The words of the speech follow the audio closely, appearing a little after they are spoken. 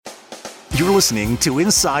You're listening to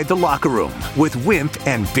Inside the Locker Room with Wimp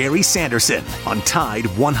and Barry Sanderson on Tide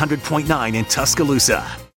 100.9 in Tuscaloosa.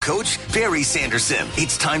 Coach Barry Sanderson,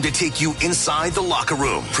 it's time to take you inside the locker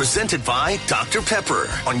room. Presented by Dr. Pepper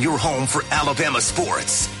on your home for Alabama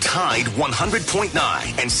sports. Tide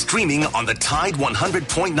 100.9 and streaming on the Tide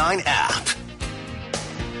 100.9 app.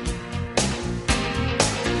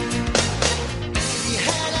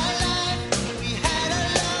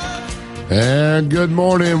 And good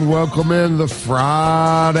morning. Welcome in the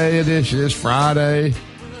Friday edition. It's Friday.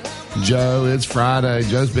 Joe, it's Friday.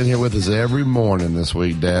 Joe's been here with us every morning this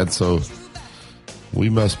week, Dad, so we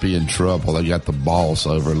must be in trouble. They got the boss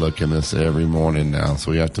overlooking us every morning now,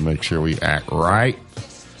 so we have to make sure we act right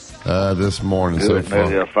this morning.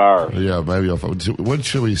 Maybe a fire. Yeah, maybe a fire. What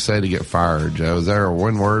should we say to get fired, Joe? Is there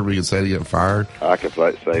one word we can say to get fired? I could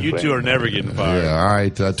say you two are never getting fired. Yeah, all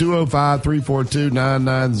right.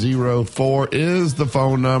 205-342-9904 is the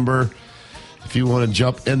phone number if you want to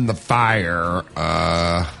jump in the fire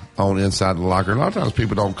on Inside the Locker. A lot of times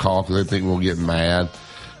people don't call because they think we'll get mad.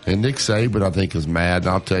 And Nick Saban, I think, is mad, and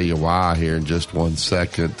I'll tell you why here in just 1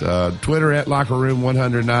 second. Twitter at Locker Room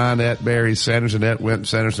 109, at Barry Sanderson, at Wimp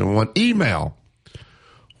Sanderson 1. Email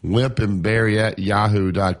wimpandbarry at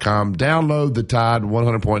yahoo.com. Download the Tide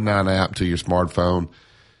 100.9 app to your smartphone,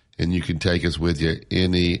 and you can take us with you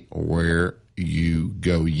anywhere you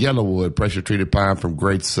go. Yellowwood, pressure-treated pine from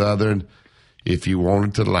Great Southern. If you want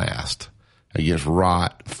it to last against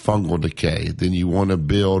rot, fungal decay, then you want to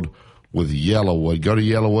build with Yellowwood. Go to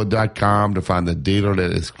yellowwood.com to find the dealer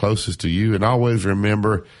that is closest to you. And always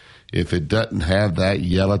remember, if it doesn't have that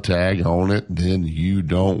yellow tag on it, then you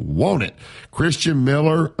don't want it. Christian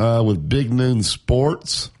Miller with Big Noon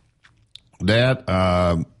Sports. That's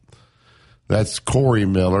Corey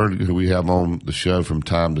Miller, who we have on the show from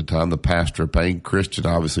time to time, the pastor of Payne. Christian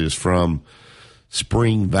obviously is from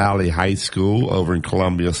Spring Valley High School over in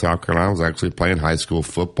Columbia, South Carolina. I was actually playing high school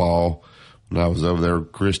football when I was over there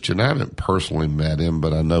with Christian. I haven't personally met him,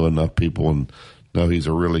 but I know enough people and know he's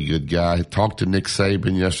a really good guy. I talked to Nick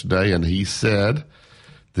Saban yesterday, and he said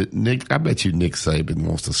that I bet you Nick Saban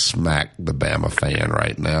wants to smack the Bama fan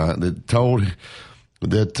right now.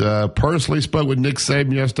 Personally spoke with Nick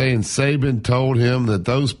Saban yesterday, and Saban told him that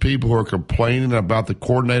those people who are complaining about the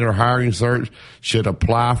coordinator hiring search should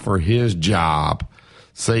apply for his job,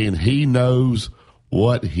 saying he knows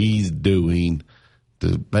what he's doing.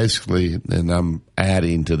 To basically, and I'm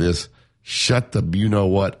adding to this, shut the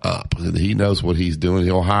you-know-what up. He knows what he's doing.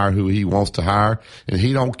 He'll hire who he wants to hire, and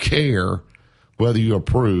he don't care whether you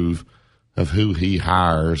approve of who he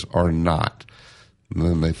hires or not. And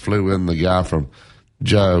then they flew in the guy from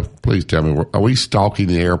Joe. Please tell me, are we stalking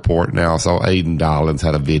the airport now? I saw Aiden Dollins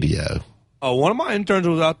had a video. Oh, one of my interns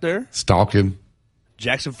was out there. Stalking?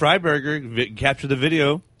 Jackson Freiberger captured the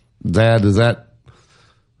video. Dad, is that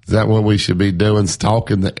what we should be doing,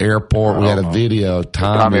 stalking the airport? We had a video of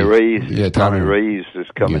Tommy Rees. Yeah, Tommy Rees is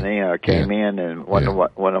coming in. I came in, and one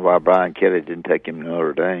of our Brian Kelly didn't take him to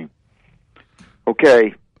Notre Dame.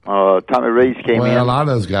 Okay, Tommy Rees came in. Well, a lot of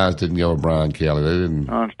those guys didn't go with Brian Kelly. They didn't.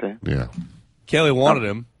 I understand. Yeah. Kelly wanted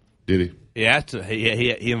him. Did he? He asked to.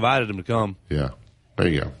 He invited him to come. Yeah. There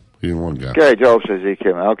you go. He didn't want to go. Gary Joe says he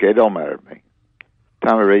came in. Okay, it don't matter to me.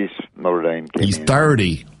 Tommy Rees, Notre Dame came in. He's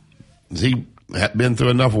 30. Has he been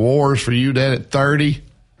through enough wars for you, Dad, at 30?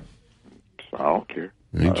 I don't care.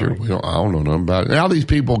 I don't know nothing about it. Now these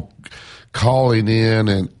people calling in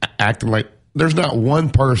and acting like there's not one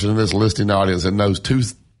person in this listening audience that knows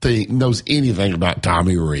anything about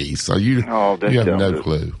Tommy Rees. So you have no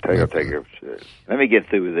clue. Take your shit. Let me get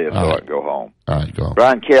through with this so I can go home. All right, go on.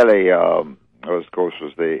 Brian Kelly,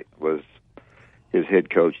 was his head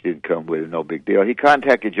coach. Didn't come with it, no big deal. He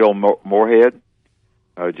contacted Joe Moorhead.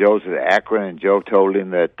 Joe's at Akron, and Joe told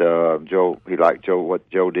him that he liked what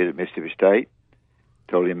Joe did at Mississippi State.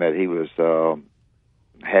 Told him that he was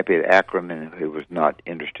happy at Akron, and he was not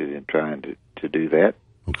interested in trying to do that.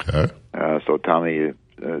 Okay. So Tommy is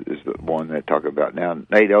the one that talk about now.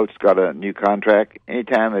 Nate Oates got a new contract.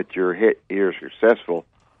 Anytime that you're successful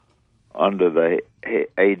under the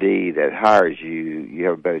AD that hires you, you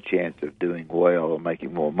have a better chance of doing well or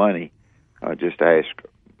making more money. Just ask.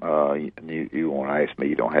 You won't ask me,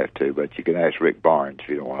 you don't have to, but you can ask Rick Barnes if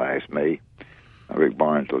you don't want to ask me. Rick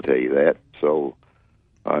Barnes will tell you that. So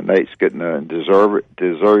Nate's getting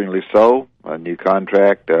deservingly so, a new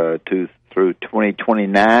contract through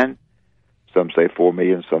 2029. Some say $4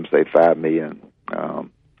 million, some say $5 million.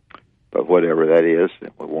 But whatever that is,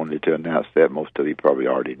 we wanted to announce that. Most of you probably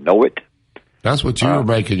already know it. That's what you were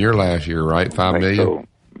making your last year, right? $5 million? So.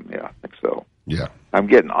 Yeah, I think so. Yeah. I'm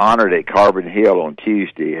getting honored at Carbon Hill on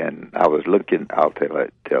Tuesday, and I was looking. I'll tell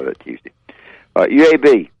that Tuesday.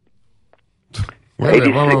 UAB.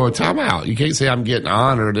 Wait, time out. You can't say I'm getting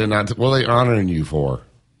honored and not. What are they honoring you for?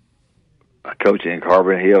 Coaching in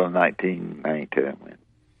Carbon Hill in 1992.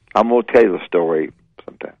 I'm going to tell you the story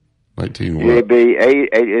sometime. 19 what? UAB,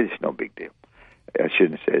 it's no big deal. I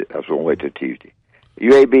shouldn't have said it. I was going to wait till Tuesday.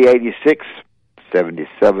 UAB 86,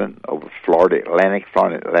 77 over Florida Atlantic.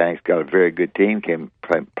 Florida Atlantic's got a very good team.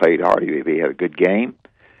 Played hard. UAB had a good game.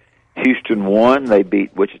 Houston won. They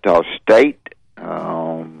beat Wichita State.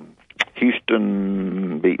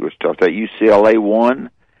 Houston beat Wichita State. UCLA won.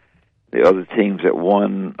 The other teams that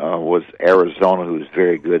won was Arizona, who was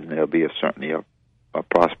very good, and they'll be certainly a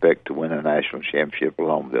prospect to win a national championship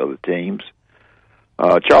along with the other teams.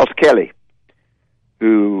 Charles Kelly,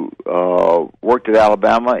 who worked at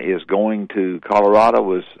Alabama, is going to Colorado,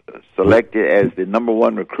 was selected as the number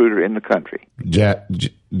one recruiter in the country.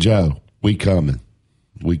 Joe, we coming.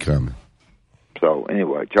 So,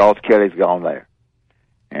 anyway, Charles Kelly's gone there.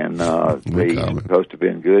 And he's supposed to have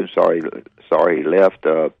been good. Sorry he left.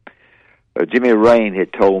 Jimmy Rain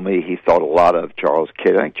had told me he thought a lot of Charles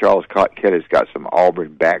Kelly. I think Charles Kelly's got some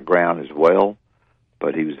Auburn background as well,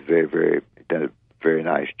 but he was done a very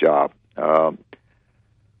nice job.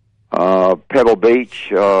 Pebble Beach,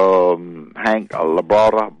 Hank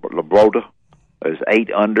Labrada is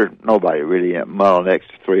 8 under. Nobody really. Mullinex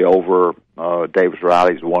 3 over. Davis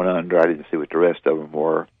Riley's 1 under. I didn't see what the rest of them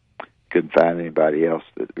were. Couldn't find anybody else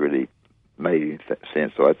that really made any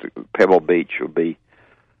sense. So Pebble Beach will be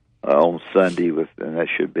on Sunday, and that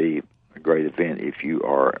should be a great event if you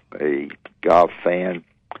are a golf fan.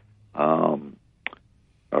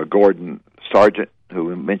 Gordon Sargent, who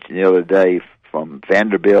we mentioned the other day from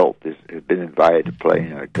Vanderbilt, has been invited to play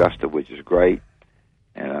in Augusta, which is great,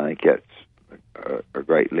 and I think that's a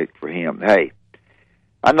great lick for him. Hey,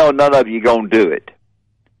 I know none of you going to do it,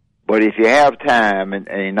 but if you have time and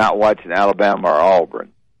you're not watching Alabama or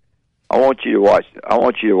Auburn, I want you to watch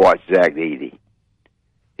Zach Edey.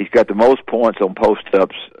 He's got the most points on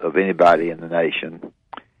post-ups of anybody in the nation.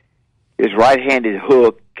 His right-handed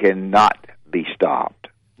hook cannot be stopped.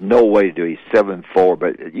 No way to do it. He's 7'4",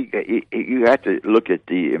 but you have to look at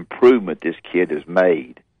the improvement this kid has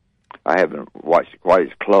made. I haven't watched it quite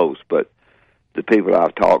as close, but the people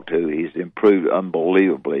I've talked to, he's improved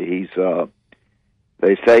unbelievably. He's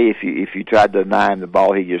they say if you try to deny him the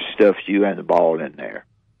ball, he just stuffs you and the ball in there.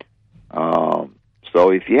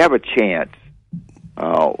 So if you have a chance,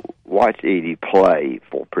 watch Edey play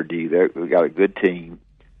for Purdue. We've got a good team.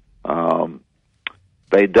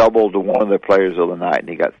 They doubled one of their players the other night, and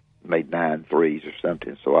he made 9 threes or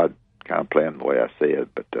something. So I kind of play him the way I said,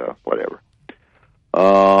 but whatever.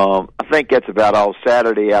 I think that's about all.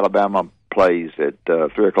 Saturday, Alabama plays at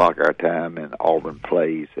 3 o'clock our time, and Auburn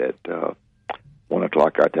plays at 1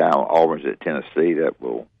 o'clock our time. Auburn's at Tennessee. That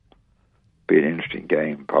will be an interesting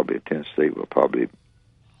game. Probably at Tennessee will probably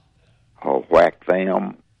whack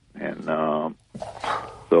them, and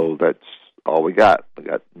so that's all we got. We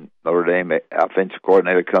got Notre Dame offensive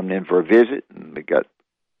coordinator coming in for a visit, and we got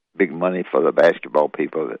big money for the basketball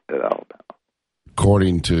people at Alabama.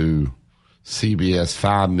 According to CBS,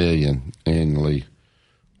 $5 million annually.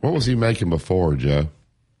 What was he making before, Joe?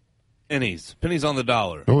 Pennies on the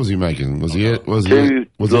dollar. What was he making? Was he at 3?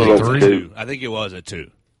 $2. I think it was at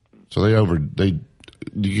 2. So can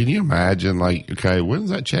you imagine, like, okay, when's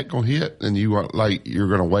that check gonna hit? And you're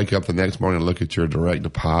gonna wake up the next morning and look at your direct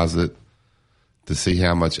deposit to see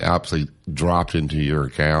how much actually dropped into your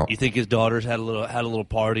account. You think his daughters had a little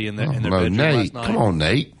party in their bedroom Nate, last night? Come on,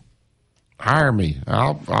 Nate, hire me.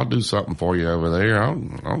 I'll do something for you over there.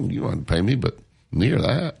 You won't pay me, but near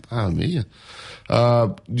that, $5 million.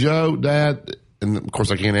 Joe, Dad, and of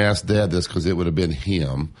course I can't ask Dad this because it would have been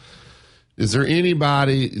him. Is there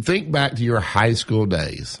anybody, think back to your high school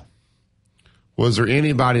days. Was there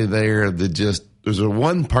anybody there was there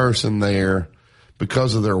one person there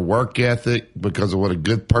because of their work ethic, because of what a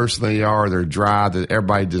good person they are, their drive that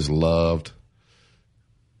everybody just loved?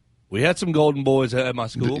 We had some golden boys at my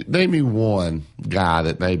school. Name me one guy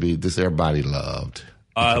that maybe just everybody loved.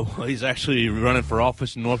 Well, he's actually running for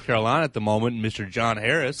office in North Carolina at the moment, Mr. John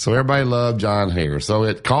Harris. So everybody loved John Harris. So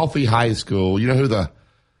at Coffee High School, you know who the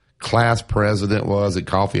class president was at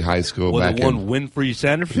Coffee High School back the one Winfrey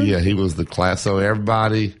Sanderson? Yeah, he was the class. So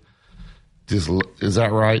everybody is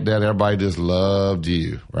that right, Dad? Everybody just loved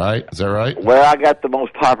you, right? Is that right? Well, I got the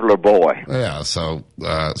most popular boy. Yeah, so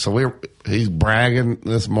he's bragging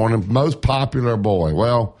this morning, most popular boy.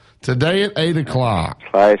 Well, today at 8 o'clock.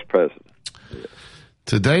 Class president.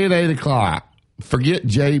 Today at 8 o'clock, forget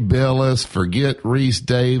Jay Billis, forget Reese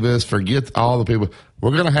Davis, forget all the people.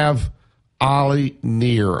 We're going to have Ollie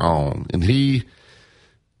Neer on, and he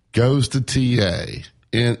goes to TA,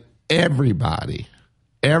 and everybody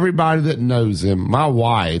that knows him, my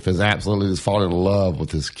wife has absolutely just fallen in love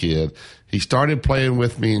with this kid. He started playing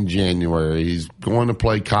with me in January. He's going to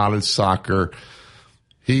play college soccer.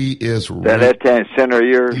 He is that left-hand center of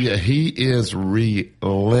yours. Yeah, he is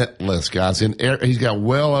relentless, guys. He's got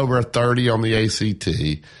well over 30 on the ACT.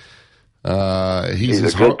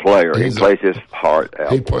 He's a good player. He plays his heart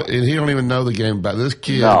out. And he don't even know the game about this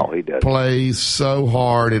kid. No, he doesn't. Plays so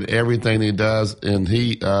hard in everything he does, and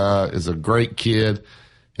he is a great kid.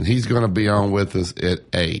 And he's going to be on with us at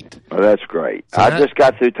 8. Well, that's great. So I just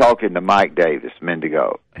got through talking to Mike Davis,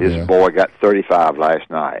 Mendigo. His boy got 35 last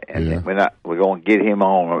night, and we're going to get him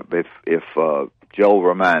on if Joe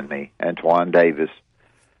remind me. Antoine Davis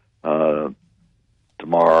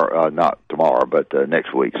tomorrow, not tomorrow, but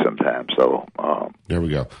next week sometime. So there we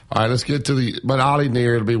go. All right, let's get to but Ollie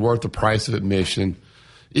Neer. It'll be worth the price of admission.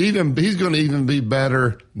 He's going to even be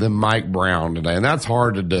better than Mike Brown today, and that's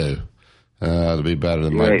hard to do. To be better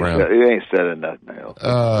than Mike Brown. You ain't said nothing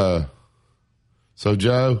else. So,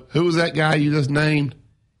 Joe, who was that guy you just named?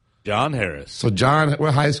 John Harris. So, John,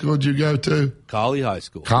 what high school did you go to? Colley High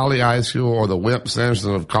School. Colley High School, or the Wimp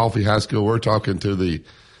Sanderson of Coffee High School. We're talking to the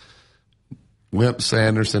Wimp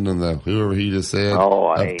Sanderson and the whoever he just said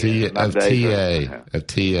of TA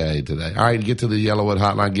today. All right, get to the Yellowwood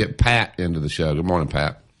Hotline. Get Pat into the show. Good morning,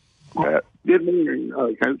 Pat. Pat. Good morning,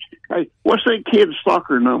 Coach. Hey, what's that kid's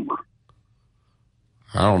soccer number?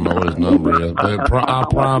 I don't know what his number is, but I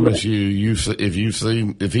promise you, if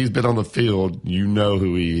he's been on the field, you know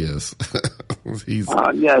who he is.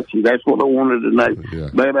 I got you. That's what I wanted to know. Yeah.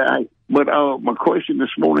 But my question this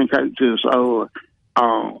morning, Coach, is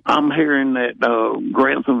I'm hearing that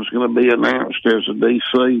Grantham's going to be announced as a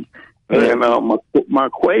DC, and my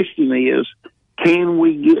question is, can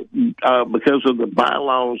we get because of the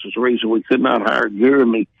bylaws, is the reason we could not hire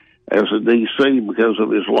Jeremy as a DC because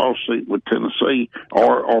of his lawsuit with Tennessee,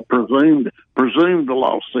 or presumed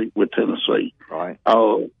lawsuit with Tennessee. Right.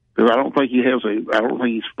 Because I don't think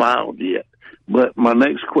he's filed yet. But my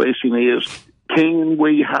next question is, can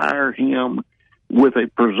we hire him with a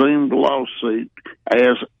presumed lawsuit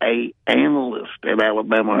as a analyst at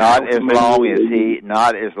Alabama? Not as long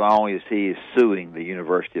as he is suing the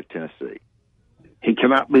University of Tennessee. He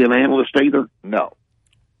cannot be an analyst either? No.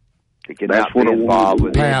 He cannot be involved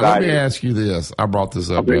with Pat, let me ask you this. I brought this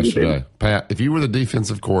up yesterday. Pat, if you were the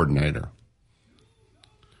defensive coordinator,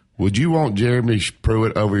 would you want Jeremy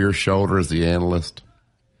Pruitt over your shoulder as the analyst?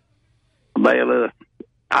 Well,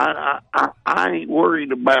 I ain't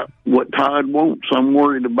worried about what Todd wants. I'm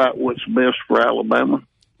worried about what's best for Alabama.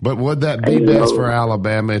 But would that be best for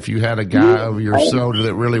Alabama if you had a guy over your shoulder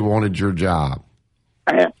that really wanted your job?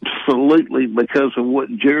 Absolutely, because of what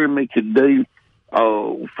Jeremy could do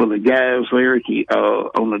for the guys there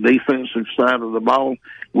on the defensive side of the ball.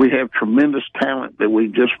 We have tremendous talent that we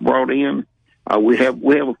just brought in. We have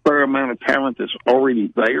a fair amount of talent that's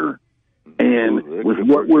already there, and with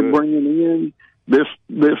what we're bringing in, this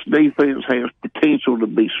defense has potential to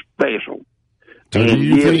be special. So do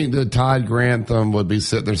you think that Todd Grantham would be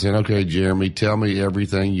sitting there saying, okay, Jeremy, tell me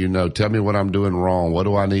everything you know. Tell me what I'm doing wrong. What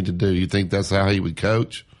do I need to do? You think that's how he would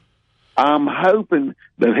coach? I'm hoping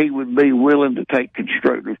that he would be willing to take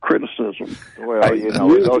constructive criticism. Well,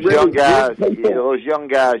 those young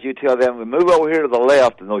guys, you tell them to move over here to the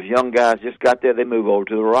left, and those young guys just got there, they move over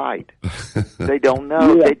to the right. They don't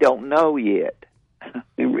know. Yeah. They don't know yet.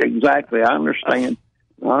 Exactly. I understand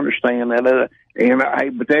that.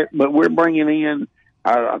 But we're bringing in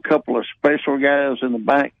a couple of special guys in the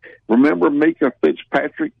back. Remember Mika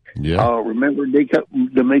Fitzpatrick? Yeah. Remember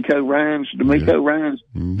D'Amico Ryans? D'Amico Ryans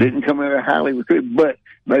didn't come out of highly recruited, but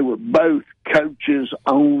they were both coaches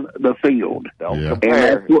on the field. Don't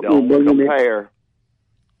compare.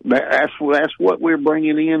 That's what we're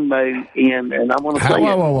bringing in, and I'm going to say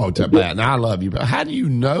whoa, Matt, and I love you, but how do you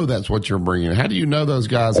know that's what you're bringing? How do you know those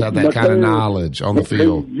guys have that kind of knowledge on the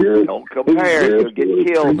field? Don't compare. You'll get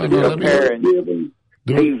killed comparing.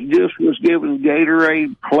 He just was given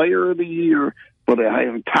Gatorade Player of the Year for the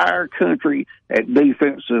entire country at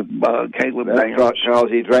defensive. Caleb Downs. Because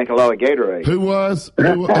he drank a lot of Gatorade. Who was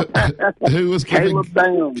Caleb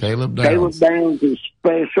Downs? Caleb Downs is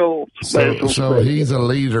special. So he's a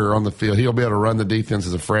leader on the field. He'll be able to run the defense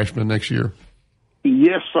as a freshman next year.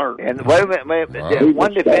 Yes, sir. And wait a minute. Wow.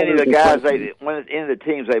 One of the guys, one of the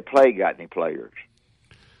teams they play, got any players?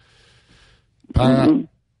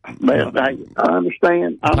 I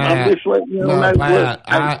understand. I'm just letting you know. Pat,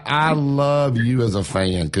 I love you as a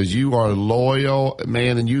fan because you are loyal,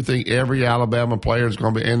 man, and you think every Alabama player is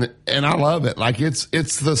going to be. And I love it. Like it's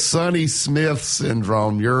the Sonny Smith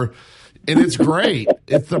syndrome. and it's great.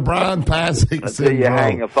 It's the Brian Pasek Until you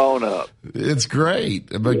hang syndrome. a phone up. It's great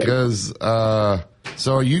because.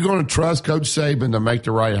 So, are you going to trust Coach Saban to make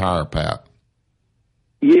the right hire, Pat?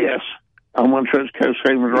 Yes, I'm going to trust Coach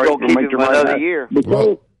Saban You're gonna keep him another year.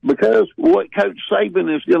 Because what Coach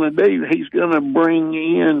Saban is going to do, he's going to bring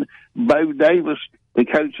in Bo Davis to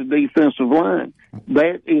coach the defensive line.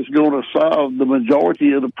 That is going to solve the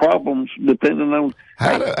majority of the problems, depending on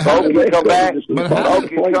Bo can come back. Bo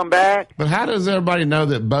can come back. But how does everybody know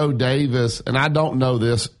that Bo Davis, and I don't know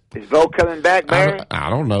this. Is Bo coming back, Barry? I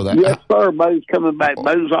don't know that. Yes, sir. Bo's coming back.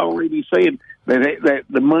 Bo's already said that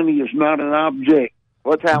the money is not an object.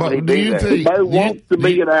 What time will he be there? Bo wants to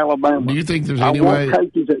be at Alabama. Do you think there's I any want way?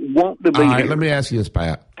 coaches that want to be All right, here. let me ask you this,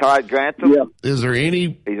 Pat. Todd Grantham? Yeah. Is there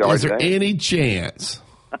any chance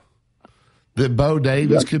that Bo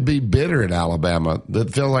Davis could be bitter at Alabama?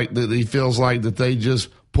 That he feels like that they just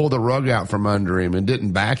pulled the rug out from under him and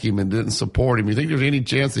didn't back him and didn't support him. You think there's any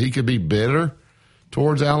chance that he could be bitter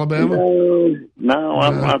towards Alabama? No,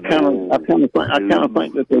 I kind of think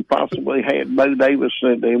that they possibly had Bo Davis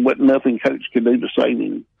said there wasn't nothing coach could do to save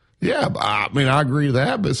him. Yeah, I mean, I agree with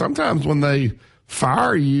that. But sometimes when they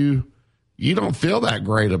fire you, you don't feel that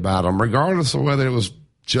great about them, regardless of whether it was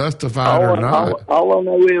justified or not. All I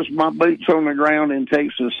know is my boots on the ground in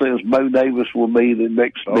Texas says Bo Davis will be the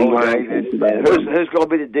next D-line. Who's going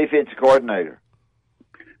to be the defensive coordinator?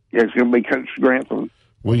 Yeah, it's going to be Coach Grantham.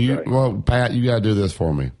 Well, Pat, you got to do this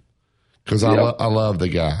for me because I love the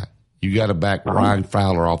guy. You got to back Ryan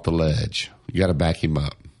Fowler off the ledge. You got to back him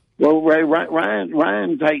up. Well,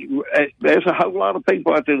 Ryan, there's a whole lot of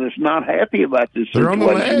people out there that's not happy about this They're situation. on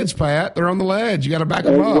the ledge, Pat. They're on the ledge. You got to back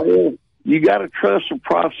them up. Well, you got to trust the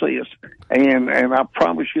process, and I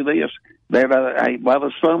promise you this: that by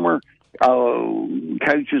the summer,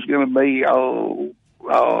 coach is going to be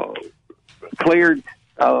cleared.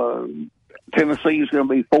 Tennessee is going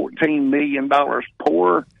to be $14 million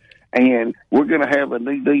poorer, and we're going to have a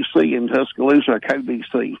new DC in Tuscaloosa, a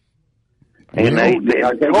co-DC. And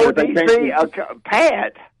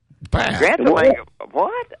Pat. Grantham,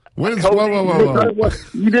 what? Whoa.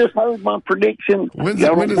 You just heard my prediction. When is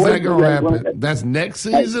that going to happen? That's next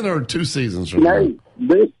season or 2 seasons from now? No,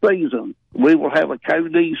 this season we will have a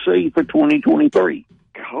co-DC for 2023.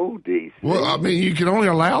 Co-DC? Well, I mean, you can only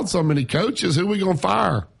allow so many coaches. Who are we going to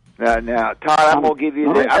fire? Now, Todd, I'm going to give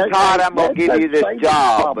you this. I'm going to give you this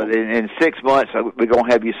job, but in 6 months we're going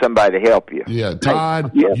to have you somebody to help you. Yeah,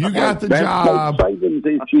 Todd, you got the job.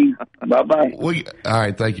 Bye-bye. All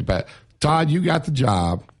right, thank you, Pat. Todd, you got the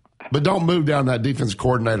job, but don't move down that defense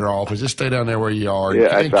coordinator office. Just stay down there where you are.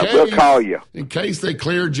 Yeah, that's right. We'll call you. In case they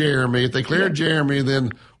clear Jeremy. If they clear Jeremy,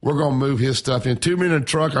 then we're going to move his stuff in. 2-minute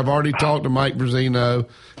truck. I've already talked to Mike Brazino,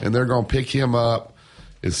 and they're going to pick him up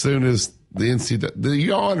as soon as the NCAA. Do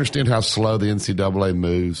you all understand how slow the NCAA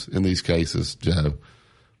moves in these cases, Joe?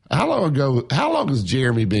 How long has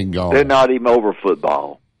Jeremy been gone? They're not even over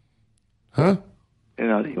football. Huh? They're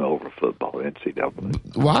not even over football,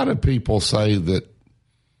 NCAA. Why do people say that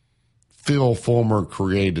Phil Fulmer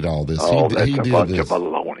created all this? That's he a did bunch this. of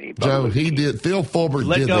baloney. Joe, he did. Phil Fulmer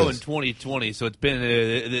Let did go this. in 2020, so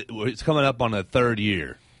it's coming up on the 3rd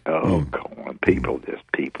year. Oh, come on, people.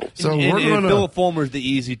 So and we're going Phil Fulmer's the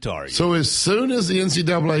easy target. So as soon as the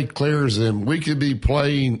NCAA clears him, we could be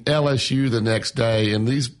playing LSU the next day, and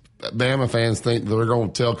these Bama fans think they're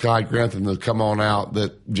going to tell Kai Grantham to come on out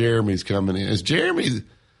that Jeremy's coming in. Is Jeremy?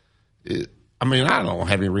 I mean, I don't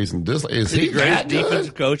have any reason to dislike. Is he the greatest that good?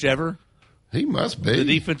 defensive coach ever? He must be. The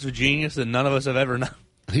defensive genius that none of us have ever known.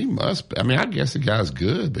 He must be. I mean, I guess the guy's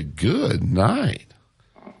good, but good night.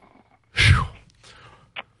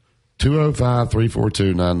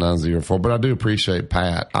 205-342-9904. But I do appreciate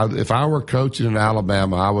Pat. If I were coaching in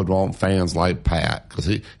Alabama, I would want fans like Pat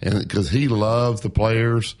because he loves the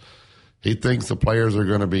players. He thinks the players are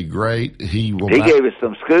going to be great. He gave us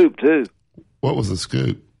some scoop too. What was the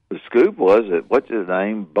scoop? The scoop was that what's his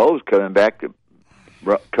name? Bo's coming back to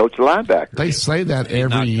coach the linebacker. They say that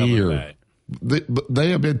every year. They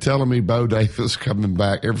have been telling me Bo Davis coming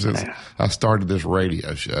back ever since I started this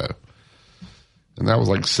radio show. And that was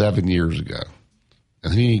like 7 years ago.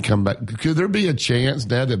 And he ain't come back. Could there be a chance,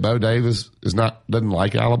 Dad, that Bo Davis doesn't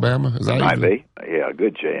like Alabama? Might be. Yeah, a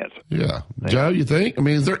good chance. Yeah. Joe, you think? I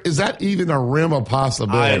mean, is that even a rim of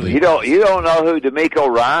possibility? You don't know who D'Amico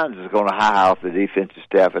Ryans is going to hire off the defensive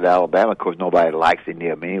staff at Alabama. Of course, nobody likes him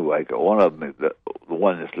near him anyway. One of them, the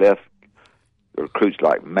one that's left, recruits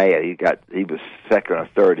like mad. He was second or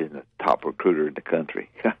third in the top recruiter in the country.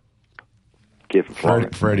 Kid from Florida.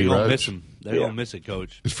 Freddie They're Roach. going to miss him. They're going to miss it,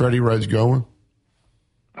 Coach. Is Freddie Roach going?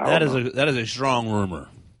 That is a strong rumor.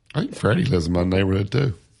 I think Freddie lives in my neighborhood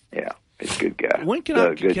too. Yeah. He's a good guy. When can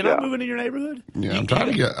I move into your neighborhood? Yeah,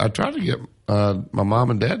 I tried to get my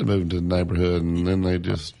mom and dad to move into the neighborhood, and then they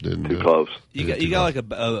just didn't do it. Too close. You got like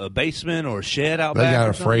a basement or a shed out They back? got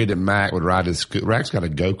afraid that Mac would ride his. Mac's got a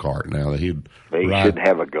go-kart now that he'd. He shouldn't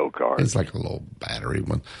have a go-kart. It's like a little battery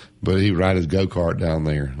one, but he'd ride his go-kart down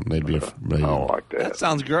there, and they'd be. I don't like that. That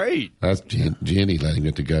sounds great. That's Jenny let him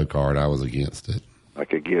get the go-kart. I was against it. I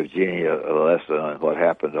could give Jenny a lesson on what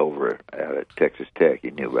happened over at Texas Tech.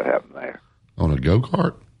 He knew what happened there. On a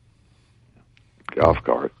go-kart? Golf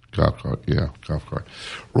cart. Golf cart, yeah, golf cart.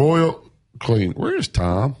 Royal Clean. Where's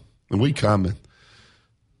Tom? And we coming.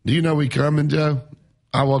 Do you know we coming, Joe?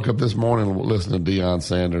 I woke up this morning listening to Deion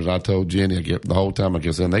Sanders. I told Jenny the whole time I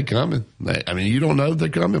kept saying, they coming. You don't know they're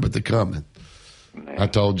coming, but they're coming. I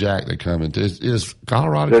told Jack they're coming. Is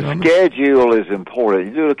Colorado coming? The schedule is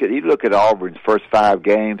important. You look at Auburn's first 5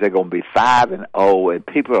 games. They're going to be 5-0, and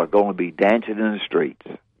people are going to be dancing in the streets.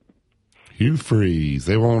 Hugh Freeze.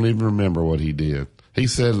 They won't even remember what he did. He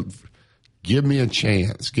said, "Give me a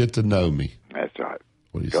chance. Get to know me." That's right.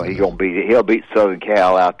 What do you say? He'll beat Southern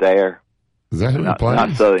Cal out there. Is that who he plays?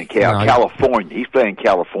 Not Southern Cal. No, California. He's playing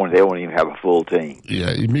California. They won't even have a full team.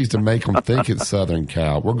 Yeah, he needs to make them think it's Southern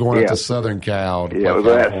Cal. We're going out to Southern Cal. Yeah, we're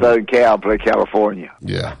going to Southern Cal and play California.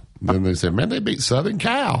 Yeah. Then they said, man, they beat Southern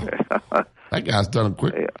Cal. That guy's done a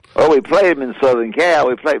quick. Yeah. Well, we played him in Southern Cal.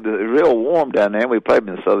 We played real warm down there. We played him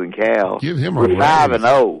in Southern Cal. Give him a We're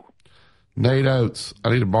 5-0. Nate Oates, I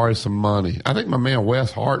need to borrow some money. I think my man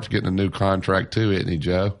Wes Hart's getting a new contract too, isn't he,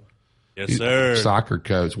 Joe? Yes, sir. Soccer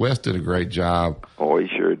coach. Wes did a great job. Oh, he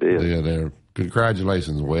sure did. Yeah, there.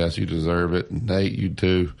 Congratulations, Wes. You deserve it. And Nate, you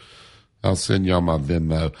too. I'll send y'all my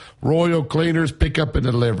Venmo. Royal Cleaners, pick up and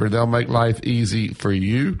deliver. They'll make life easy for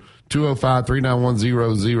you.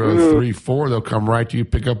 205-391-0034. They'll come right to you.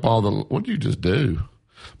 Pick up all the, what did you just do?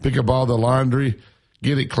 Pick up all the laundry,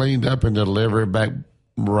 get it cleaned up, and deliver it back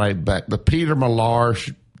right back. The Peter Millar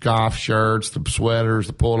golf shirts, the sweaters,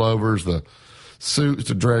 the pullovers, the suits,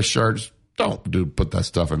 the dress shirts. Don't put that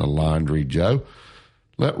stuff in the laundry, Joe.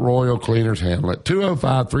 Let Royal Cleaners handle it.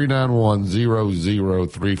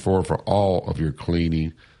 205-391-0034 for all of your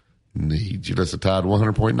cleaning needs. You listen to Tide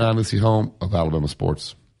 100.9. This is the home of Alabama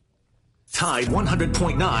sports. Tide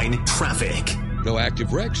 100.9 traffic. No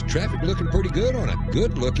active wrecks. Traffic looking pretty good on a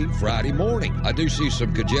good-looking Friday morning. I do see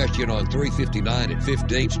some congestion on 359 and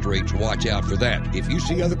 15th Streets. Watch out for that. If you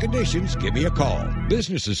see other conditions, give me a call.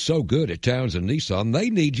 Business is so good at Townsend Nissan, they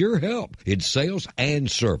need your help in sales and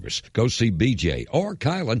service. Go see BJ or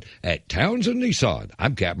Kylan at Townsend Nissan.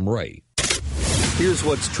 I'm Captain Ray. Here's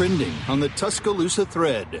what's trending on the Tuscaloosa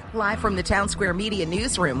Thread. Live from the Town Square Media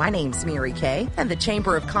Newsroom, my name's Mary Kay, and the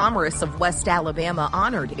Chamber of Commerce of West Alabama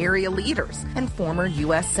honored area leaders and former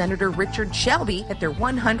U.S. Senator Richard Shelby at their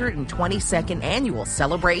 122nd annual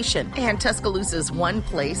celebration. And Tuscaloosa's One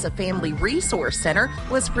Place, a family resource center,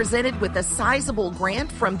 was presented with a sizable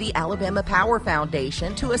grant from the Alabama Power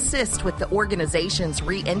Foundation to assist with the organization's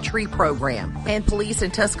re-entry program. And police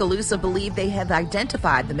in Tuscaloosa believe they have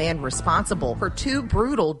identified the man responsible for 2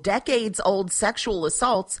 brutal, decades-old sexual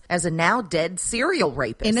assaults as a now-dead serial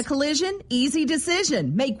rapist. In a collision, easy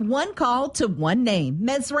decision. Make one call to one name.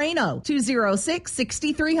 Mesrano,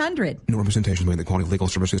 206-6300. No representation made the quality of legal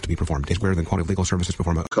services to be performed is greater than quality of legal services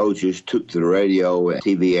performed. Coaches took to the radio and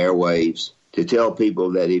TV airwaves to tell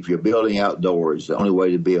people that if you're building outdoors, the only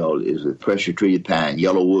way to build is with pressure-treated pine,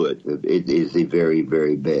 yellow wood. It is the very,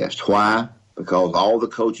 very best. Why? Because all the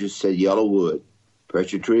coaches said yellow wood,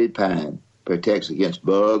 pressure-treated pine, protects against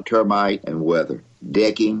bug, termite, and weather.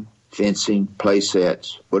 Decking, fencing, play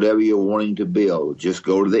sets, whatever you're wanting to build, just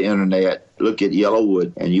go to the internet, look at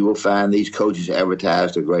Yellowwood, and you will find these coaches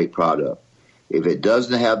advertised a great product. If it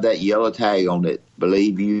doesn't have that yellow tag on it,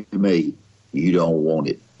 believe you me, you don't want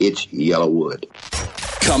it. It's Yellowwood.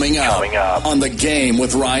 Coming up on The Game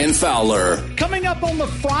with Ryan Fowler. Coming up on the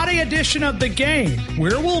Friday edition of The Game,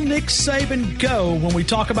 where will Nick Saban go when we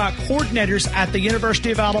talk about coordinators at the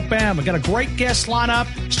University of Alabama? Got a great guest lineup,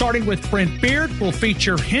 starting with Brent Beard. We'll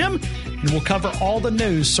feature him, and we'll cover all the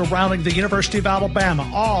news surrounding the University of Alabama,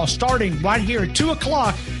 all starting right here at 2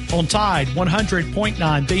 o'clock on Tide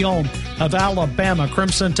 100.9, the home of Alabama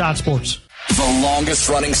Crimson Tide Sports. The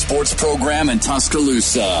longest-running sports program in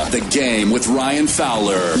Tuscaloosa. The Game with Ryan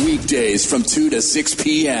Fowler. Weekdays from 2 to 6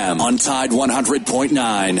 p.m. on Tide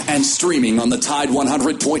 100.9 and streaming on the Tide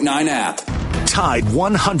 100.9 app. Tide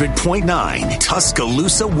 100.9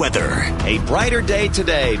 Tuscaloosa weather. A brighter day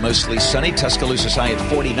today, mostly sunny. Tuscaloosa's high at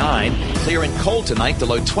 49. Clear and cold tonight, the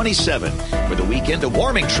low 27. For the weekend, a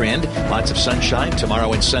warming trend. Lots of sunshine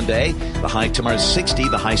tomorrow and Sunday. The high tomorrow is 60.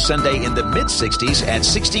 The high Sunday in the mid-60s at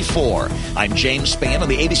 64. I'm James Spann on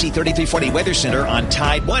the ABC 3340 Weather Center on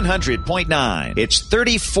Tide 100.9. It's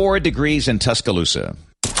 34 degrees in Tuscaloosa.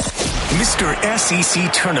 Mr.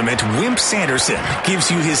 SEC Tournament Wimp Sanderson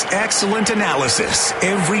gives you his excellent analysis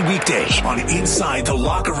every weekday on Inside the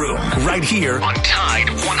Locker Room, right here on Tide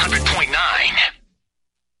 100.9.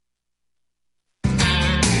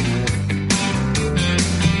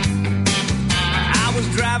 I was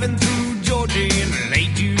driving through Georgia in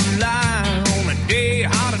late July on a day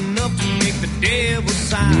hot enough to make the devil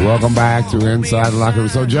sign. Welcome back to Inside the Locker Room.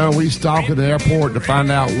 So, Joe, we stalk at the airport to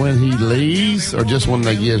find out when he leaves or just when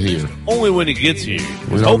they get here? Only when he gets here.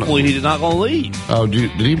 Hopefully he's not going to leave. Oh, did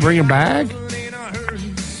he bring a bag?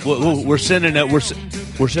 We're sending it. We're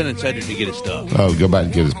sending Cedric to get his stuff. Oh, go back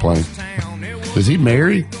and get his plane. Is he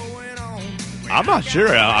married? I'm not sure.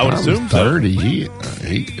 I would assume 30. He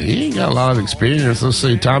ain't got a lot of experience. Let's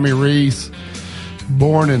see. Tommy Reese,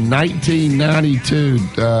 born in 1992,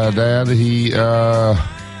 Dad. He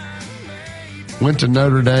went to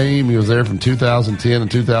Notre Dame. He was there from 2010 and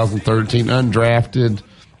 2013, undrafted.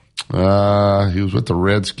 He was with the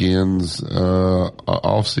Redskins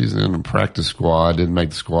off-season in the practice squad. Didn't make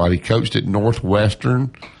the squad. He coached at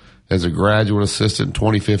Northwestern as a graduate assistant in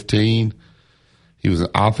 2015. He was an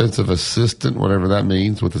offensive assistant, whatever that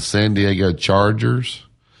means, with the San Diego Chargers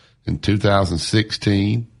in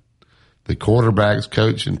 2016. The quarterbacks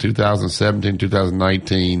coach in 2017,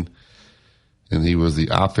 2019. And he was the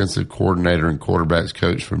offensive coordinator and quarterbacks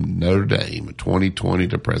coach from Notre Dame in 2020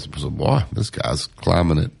 to present. So, boy, this guy's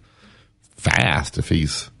climbing it fast. If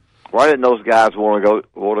he's, why didn't those guys want to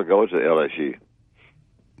go to LSU?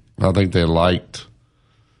 I think they liked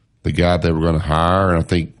the guy they were going to hire, and I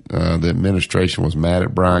think the administration was mad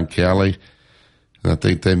at Brian Kelly, and I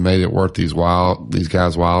think they made it worth these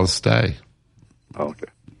guys' while to stay. Okay.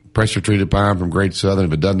 Pressure treated pine from Great Southern.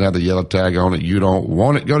 If it doesn't have the yellow tag on it, you don't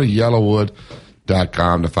want it. Go to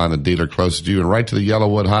yellowwood.com to find the dealer closest to you, and right to the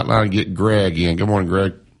Yellowwood hotline and get Greg in. Good morning,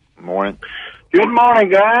 Greg. Morning. Good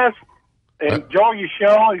morning, guys. Enjoy your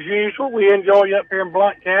show as usual. We enjoy you up here in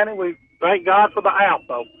Blount County. We thank God for the app,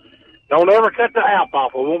 though. Don't ever cut the app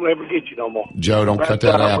off. We won't ever get you no more. Joe, don't cut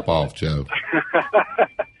that app off, Joe.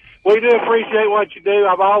 We do appreciate what you do.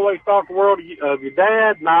 I've always thought the world of your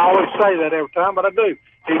dad, and I always say that every time, but I do.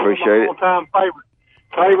 He's appreciate one of my all-time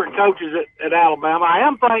favorite coaches at Alabama. I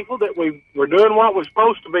am thankful that we're doing what we're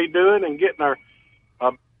supposed to be doing and getting our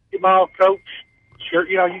basketball coach. Sure,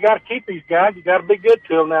 you got to keep these guys. You got to be good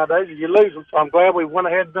to them nowadays, or you lose them. So I'm glad we went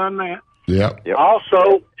ahead and done that. Yep.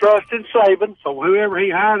 Also, trust in Saban. So whoever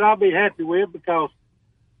he hires, I'll be happy with, because,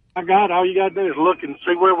 my God, all you got to do is look and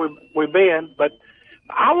see where we've been. But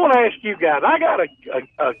I want to ask you guys, I got a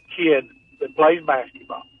kid that plays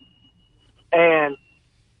basketball. And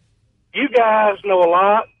you guys know a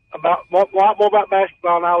lot more about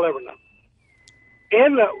basketball than I'll ever know.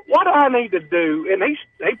 What do I need to do? And he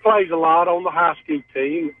plays a lot on the high school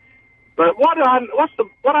team. But what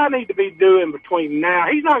I need to be doing between now?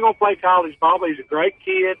 He's not going to play college ball, but he's a great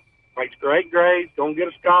kid, makes great grades, going to get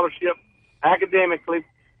a scholarship academically,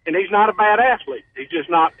 and he's not a bad athlete. He's just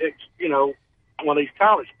not, one of these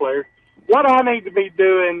college players. What do I need to be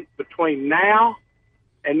doing between now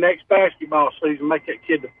and next basketball season, make that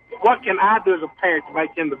kid? What can I do as a parent to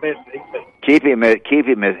make him the best that he can? Keep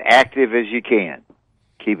him as active as you can.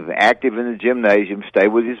 Keep him active in the gymnasium. Stay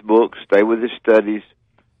with his books. Stay with his studies.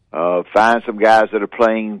 Find some guys that are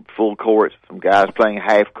playing full court, some guys playing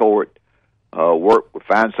half court.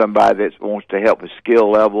 Find somebody that wants to help his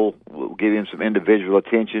skill level. We'll give him some individual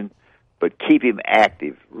attention, but keep him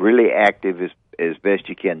active, really active as best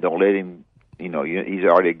you can. Don't let him, he's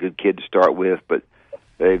already a good kid to start with, but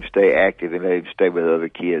let him stay active and let him stay with other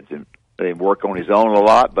kids, and let him work on his own a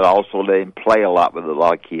lot, but also let him play a lot with a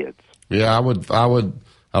lot of kids. Yeah, I would.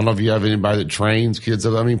 I don't know if you have anybody that trains kids.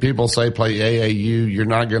 I mean, people say play AAU. You're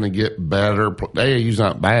not going to get better. AAU's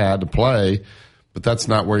not bad to play, but that's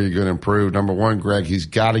not where you're going to improve. Number one, Greg, he's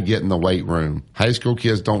got to get in the weight room. High school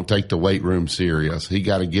kids don't take the weight room serious. He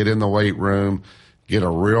got to get in the weight room, get a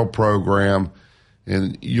real program,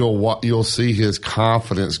 and you'll see his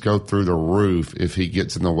confidence go through the roof if he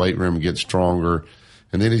gets in the weight room and gets stronger.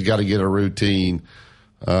 And then he's got to get a routine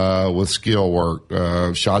with skill work,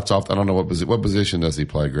 shots off. I don't know what position does he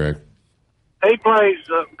play, Greg? He plays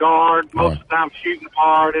guard most of the time, shooting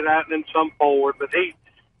hard and some forward. But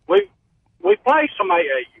we play some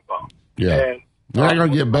AAU ball. Yeah, and They're not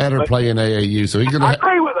going to get better playing AAU. So he's going to. I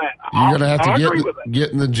agree with that. You're going to have to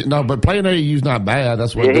get in the no, but playing AAU is not bad.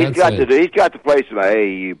 That's what he's got to do. He's got to play some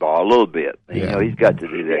AAU ball a little bit. You know, he's got to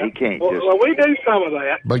do that. He can't just. Well, we do some of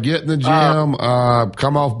that. But get in the gym,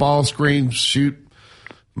 come off ball screen, shoot,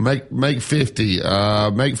 make 50,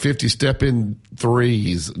 make 50 step in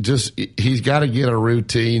threes. Just he's got to get a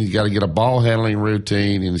routine. He's got to get a ball handling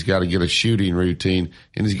routine, and he's got to get a shooting routine,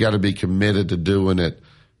 and he's got to be committed to doing it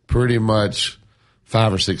pretty much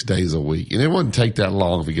 5 or 6 days a week. And it wouldn't take that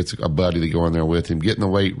long if he gets a buddy to go in there with him, get in the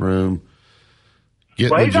weight room,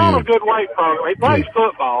 get in the he's gym. on a good weight program. He plays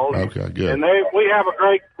football. Okay, good. And we have a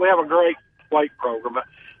great weight program.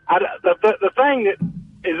 The thing that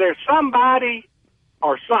is there somebody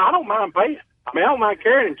or some, I don't mind paying. I mean, I don't mind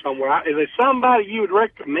carrying him somewhere. Is there somebody you would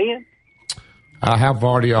recommend? How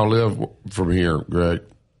far do y'all live from here, Greg?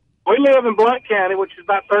 We live in Blount County, which is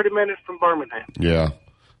about 30 minutes from Birmingham. Yeah.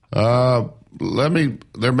 There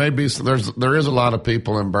is a lot of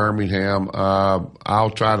people in Birmingham. I'll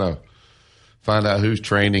try to find out who's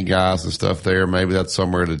training guys and stuff there. Maybe that's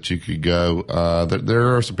somewhere that you could go.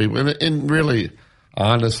 There are some people, and really,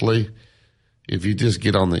 honestly, if you just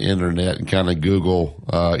get on the internet and kind of Google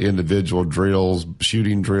individual drills,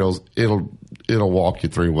 shooting drills, it'll walk you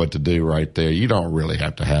through what to do right there. You don't really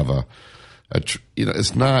have to have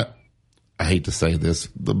it's not. I hate to say this.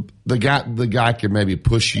 The guy can maybe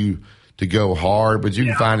push you to go hard, but you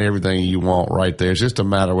can find everything you want right there. It's just a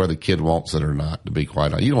matter of whether the kid wants it or not, to be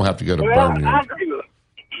quite honest. You don't have to go to Birmingham. I agree with it.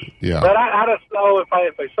 Yeah. But I just know if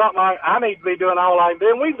it's something I need to be doing all I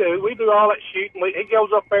do, we do. We do all that shooting. He goes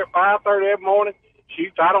up there at 5:30 every morning,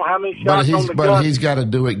 shoots. I don't have any shots on the gun. But he's got to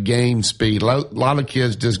do it game speed. A lot of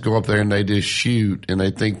kids just go up there and they just shoot and they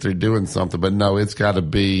think they're doing something, but no, it's got to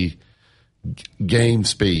be game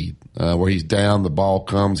speed, where he's down, the ball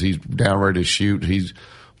comes, he's down ready to shoot, he's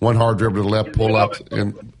one hard dribble to the left, pull up,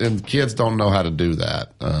 and kids don't know how to do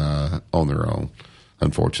that on their own,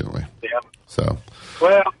 unfortunately. Yeah. So.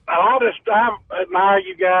 Well, I admire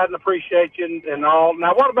you guys and appreciate you and all.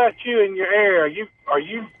 Now, what about you in your area? Who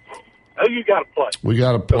you got to play? We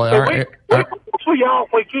got to play. We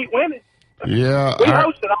keep winning. Yeah, we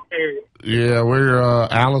hosted our area. Yeah, we're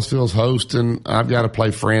Aliceville's hosting. I've got to play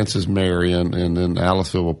Francis Marion, and then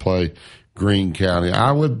Aliceville will play Greene County.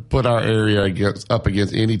 I would put our area up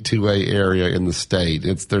against any 2A area in the state.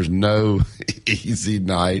 There's no easy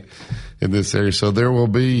night in this area, so there will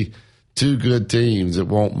be two good teams that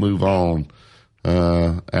won't move on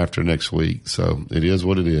after next week. So it is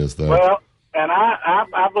what it is, though. Well, and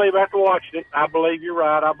I believe after watching it, I believe you're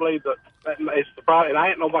right. I believe that it's the problem. And I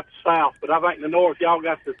ain't know about the South, but I think in the North, y'all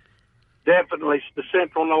got definitely the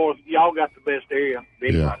Central North. Y'all got the best area.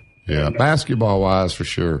 Yeah, basketball-wise for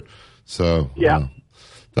sure. So, yeah.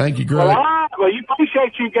 Thank you, Greg. Well, you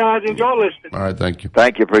appreciate you guys. Enjoy listening. All right, thank you.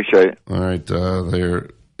 Thank you, appreciate it. All right,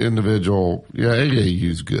 they're individual. Yeah, AAU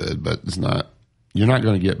is good, but it's not. You're not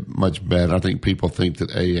going to get much better. I think people think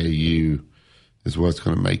that AAU is what's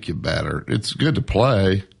going to make you better. It's good to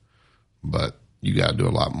play, but you got to do a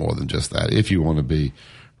lot more than just that if you want to be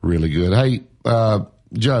really good. Hey,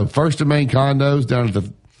 Joe, First and Main Condos down at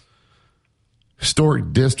the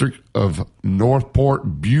historic district of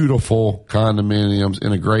Northport. Beautiful condominiums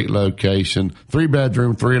in a great location.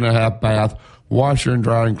 3-bedroom, 3.5 bath, washer and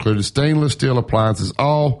dryer included, stainless steel appliances,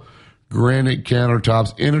 all granite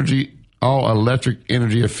countertops, all electric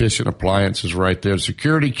energy efficient appliances right there.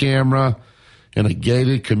 Security camera in a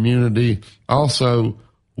gated community. Also,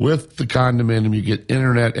 with the condominium, you get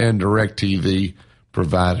internet and DirecTV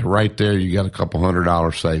provided right there. You got a couple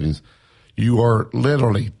 $100 savings. You are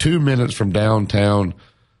literally 2 minutes from downtown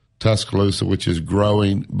Tuscaloosa, which is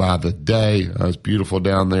growing by the day. It's beautiful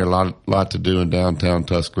down there. A lot to do in downtown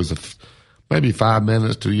Tuscaloosa. Maybe 5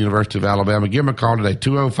 minutes to the University of Alabama. Give them a call today,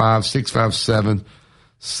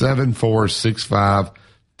 205-657-7465.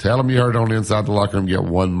 Tell them you heard on Inside the Locker Room. Get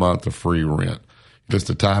 1 month of free rent. Just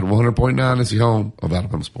a Tide 100.9 is the home of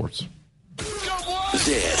Alabama sports.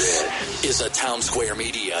 This is a Town Square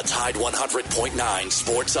Media Tide 100.9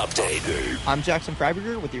 Sports Update. I'm Jackson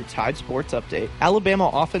Freiberger with your Tide Sports Update. Alabama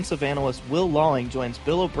offensive analyst Will Lawing joins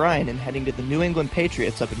Bill O'Brien in heading to the New England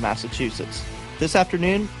Patriots up in Massachusetts. This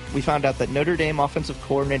afternoon, we found out that Notre Dame offensive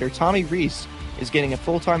coordinator Tommy Rees is getting a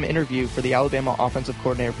full-time interview for the Alabama offensive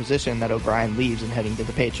coordinator position that O'Brien leaves and heading to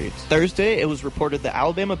the Patriots. Thursday, it was reported that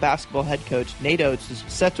Alabama basketball head coach Nate Oates is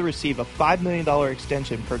set to receive a $5 million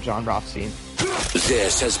extension per John Rothstein.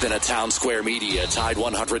 This has been a Town Square Media Tide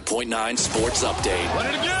 100.9 Sports Update. Run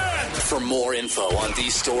it again! For more info on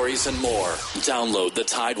these stories and more, download the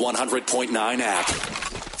Tide 100.9 app.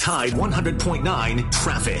 Tide 100.9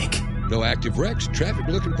 Traffic. No active wrecks. Traffic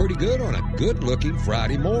looking pretty good on a good-looking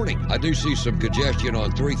Friday morning. I do see some congestion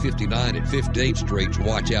on 359 and 15th Street, so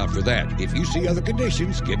watch out for that. If you see other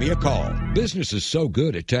conditions, give me a call. Business is so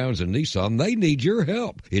good at Townsend Nissan, they need your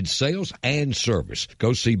help in sales and service.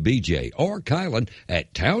 Go see BJ or Kylan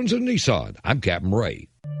at Townsend Nissan. I'm Captain Ray.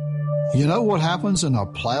 You know what happens in a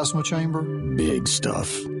plasma chamber? Big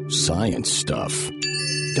stuff. Science stuff.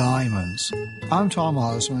 Diamonds. I'm Tom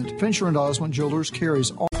Osmond. Fincher and Osmond Jewelers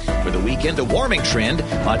carries all. For the weekend, a warming trend.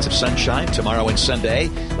 Lots of sunshine tomorrow and Sunday.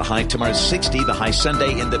 The high tomorrow is 60. The high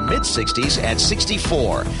Sunday in the mid-60s at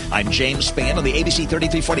 64. I'm James Spann on the ABC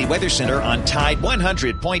 3340 Weather Center on Tide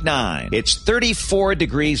 100.9. It's 34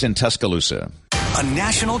 degrees in Tuscaloosa. A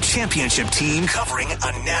national championship team covering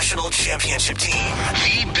a national championship team.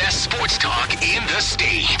 The best sports talk in the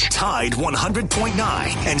state. Tide 100.9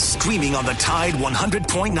 and streaming on the Tide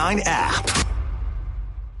 100.9 app.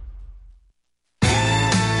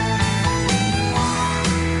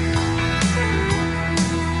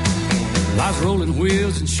 Life's rolling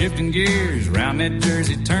wheels and shifting gears around that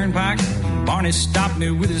Jersey Turnpike. Barney stopped me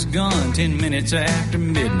with his gun 10 minutes after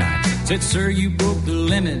midnight. Said, sir, you broke the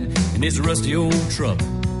limit in this rusty old truck.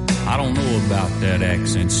 I don't know about that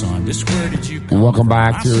accent, son. Just where did you come Welcome from?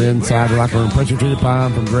 back to Inside the Locker Room. Pressure Treated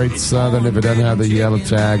Pine from Great Southern. If it doesn't have the yellow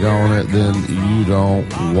tag on it, then you don't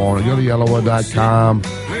want it. Go to yellowwood.com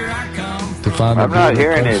to find I'm not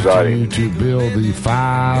hearing anybody. to build the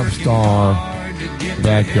 5-star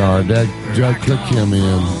backyard. Joe, click him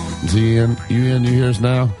in. Is he in? You in? You hear us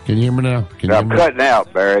now? Can you hear me now? Can you I'm hear me? cutting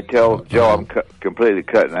out, Barry. Tell Joe I'm completely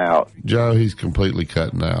cutting out. Joe, he's completely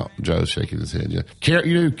cutting out. Joe's shaking his head. Yeah.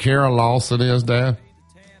 You know who Kara Lawson is, Dad?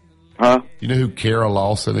 Huh? You know who Kara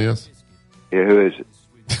Lawson is? Yeah, who is it?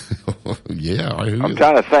 Yeah. I'm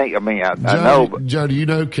trying to think. I mean, I know. But Joe, do you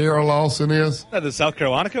know who Kara Lawson is? The South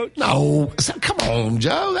Carolina coach? No. Come on,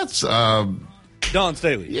 Joe. That's Don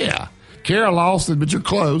Staley. Yeah. Kara Lawson, but you're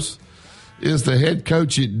close, is the head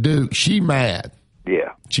coach at Duke. She mad.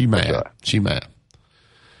 Yeah. She mad. Right. She mad.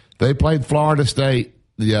 They played Florida State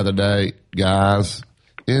the other day, guys,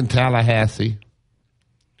 in Tallahassee.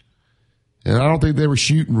 And I don't think they were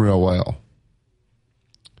shooting real well.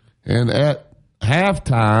 And at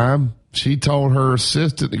halftime, she told her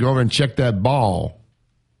assistant to go over and check that ball.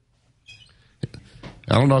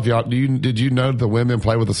 I don't know if y'all did you know the women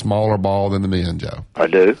play with a smaller ball than the men, Joe? I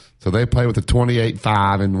do. So they play with a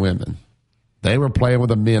 28-5 in women. They were playing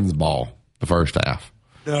with a men's ball the first half.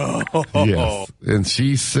 No. Yes. And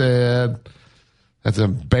she said that's an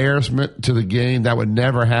embarrassment to the game. That would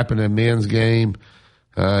never happen in a men's game.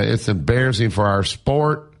 It's embarrassing for our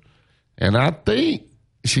sport. And I think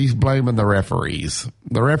she's blaming the referees.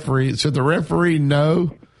 Should the referee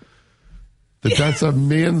know that that's a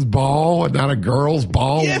men's ball and not a girl's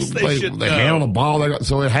ball? Yes, they should They know. handle the ball.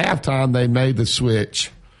 So at halftime, they made the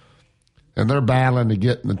switch. And they're battling to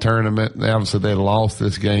get in the tournament. And obviously, they lost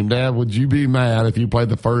this game. Dad, would you be mad if you played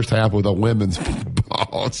the first half with a women's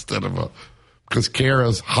ball instead of because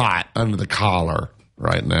Kara's hot under the collar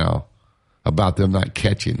right now about them not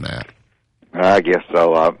catching that. I guess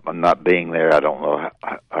so. I'm not being there. I don't know.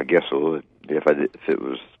 I guess it would if it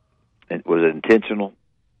was it intentional.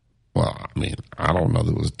 Well, I mean, I don't know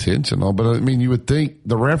that it was intentional, but I mean, you would think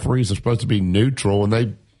the referees are supposed to be neutral, and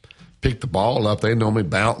they pick the ball up. They normally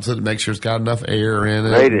bounce it and make sure it's got enough air in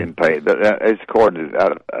it. They didn't pay. But it's according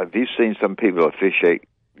to. Have you seen some people officiate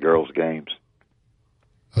girls' games?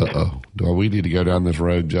 Uh-oh. Well, we need to go down this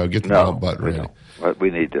road, Joe. Get the ball button ready. We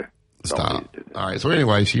need to. Stop. All right. So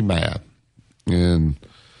anyway, she's mad. And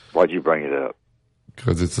why'd you bring it up?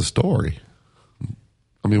 Because it's a story.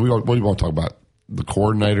 I mean, what do you want to talk about? The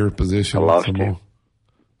coordinator position? I lost you.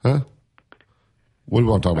 Huh? What do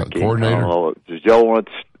you want to talk about? The coordinator? Does Joe want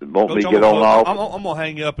me to get on off? I'm going to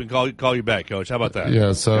hang up and call you back, Coach. How about that?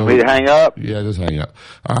 Yeah, so. Want me to hang up? Yeah, just hang up.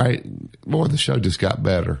 All right. Boy, the show just got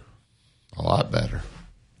better. A lot better.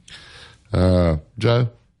 Joe,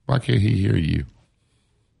 why can't he hear you?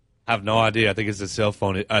 I have no idea. I think it's his cell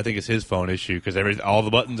phone. I think it's his phone issue because all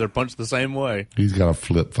the buttons are punched the same way. He's got a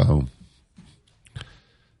flip phone.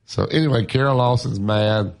 So anyway, Kara Lawson's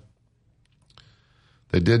mad.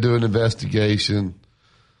 They did do an investigation.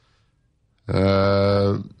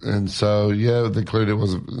 And so, yeah, they concluded it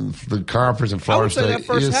was the conference in Florida State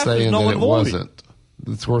is saying that it wasn't.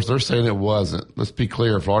 Of course, they're saying it wasn't. Let's be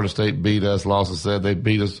clear. Florida State beat us. Lawson said they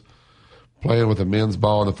beat us playing with a men's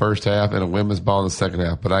ball in the first half and a women's ball in the second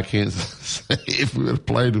half. But I can't say if we would have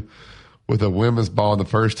played with a women's ball in the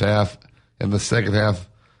first half and the second half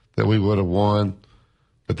that we would have won.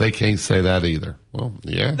 But they can't say that either. Well,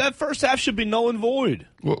 yeah. That first half should be null and void.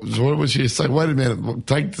 So what would she say? Wait a minute.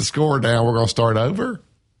 Take the score down. We're going to start over?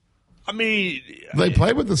 I mean, they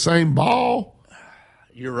play with the same ball.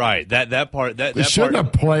 You're right. That part. Shouldn't a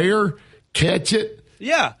player catch it?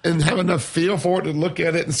 Yeah, and have enough feel for it to look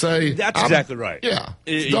at it and say, that's exactly right. Yeah.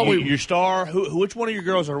 Your star, which one of your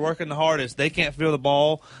girls are working the hardest, they can't feel the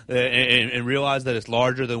ball and realize that it's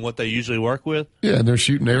larger than what they usually work with? Yeah, and they're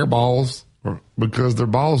shooting air balls because their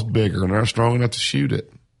ball's bigger and they're strong enough to shoot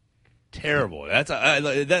it. Terrible. That's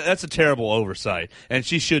a terrible oversight, and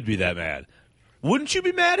she should be that mad. Wouldn't you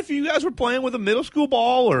be mad if you guys were playing with a middle school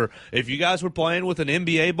ball or if you guys were playing with an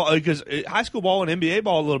NBA ball? Because high school ball and NBA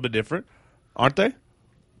ball are a little bit different, aren't they?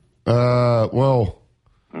 Not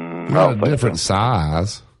a different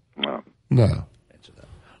size. No.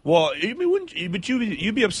 Well,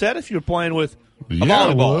 you'd be upset if you were playing with a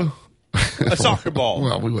volleyball, a soccer ball.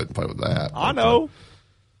 Well, we wouldn't play with that. I know.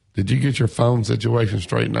 Did you get your phone situation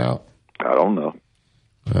straightened out? I don't know.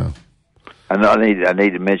 Yeah. I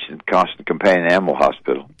need to mention Constant Companion Animal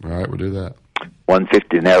Hospital. All right, we'll do that.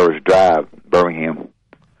 150 an hour's drive, Birmingham.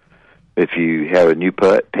 If you have a new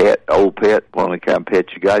pet, old pet, one of the kind of pets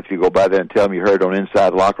you got, if you go by there and tell them you heard on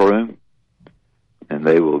Inside Locker Room, and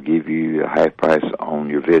they will give you a half price on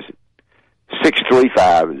your visit.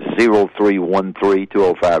 635-0313,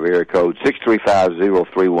 205 area code,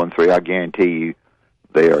 635-0313. I guarantee you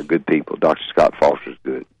they are good people. Dr. Scott Foster's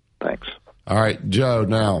good. Thanks. All right, Joe,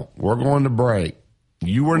 now we're going to break.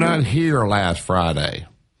 You were not here last Friday.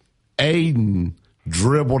 Aiden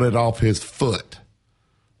dribbled it off his foot.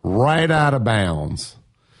 Right out of bounds.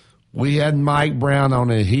 We had Mike Brown on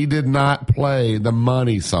it. He did not play the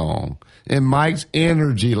money song. And Mike's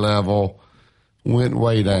energy level went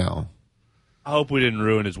way down. I hope we didn't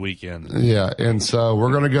ruin his weekend. Yeah, and so we're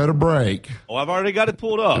going to go to break. Oh, I've already got it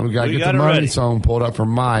pulled up. And we got to get the money song pulled up for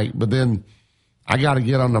Mike. But then I got to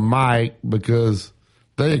get on to Mike because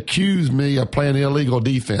they accused me of playing illegal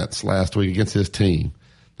defense last week against his team.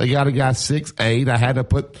 They got a guy 6'8". I had to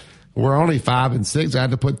put... We're only 5 and 6. I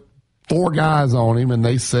had to put 4 guys on him, and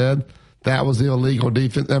they said that was illegal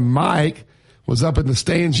defense. And Mike was up in the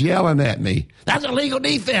stands yelling at me, "That's illegal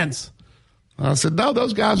defense." I said, "No,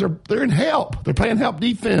 those guys they're in help. They're playing help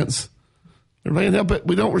defense. They're playing help, but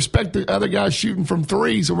we don't respect the other guys shooting from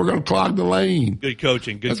 3, so we're going to clog the lane." Good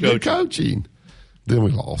coaching. Good coaching. Then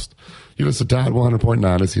we lost. You listen to Tide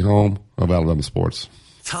 100.9. It's the home of Alabama sports.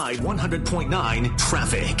 Tide 100.9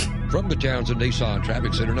 traffic. From the Townsend Nissan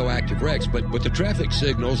Traffic Center, no active wrecks, but with the traffic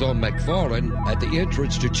signals on McFarland at the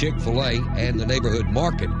entrance to Chick-fil-A and the neighborhood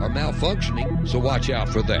market are malfunctioning, so watch out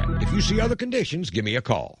for that. If you see other conditions, give me a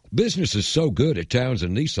call. Business is so good at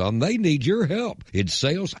Townsend Nissan, they need your help in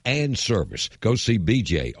sales and service. Go see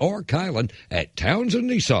BJ or Kylan at Townsend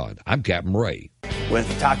Nissan. I'm Captain Ray. With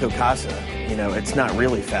Taco Casa, it's not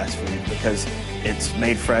really fast food because it's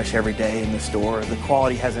made fresh every day in the store. The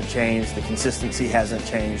quality hasn't changed. The consistency hasn't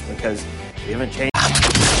changed because we haven't changed.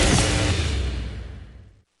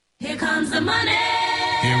 Here comes the money.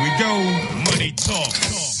 Here we go. Money talk.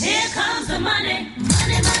 Here comes the money. Money,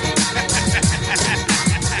 money, money.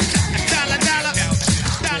 Dollar, dollar.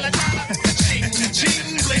 Dollar, dollar. Ching,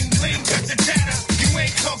 ching, bling, bling, cut the chatter. You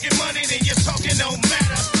ain't talking money, then you're talking no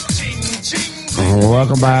matter. Ching, ching.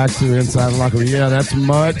 Welcome back to Inside the Locker Room. Yeah, that's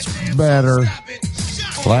much better.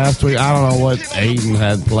 Last week, I don't know what Aiden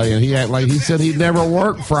had playing. He said he'd never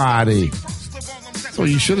worked Friday. So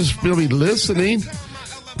you should have still be listening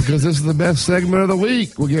because this is the best segment of the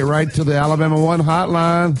week. We'll get right to the Alabama One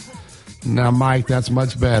hotline. Now, Mike, that's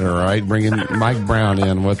much better, right? Bringing Mike Brown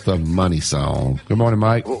in with the money song. Good morning,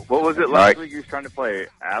 Mike. What was it last week you was trying to play?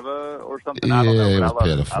 ABBA or something? Yeah, I don't know, it was I love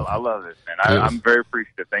pitiful. I love it, man. I'm very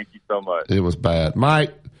appreciative. Thank you so much. It was bad.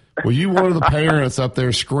 Mike, were you one of the parents up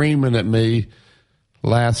there screaming at me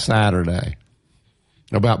last Saturday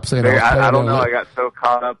about saying I don't know. I got so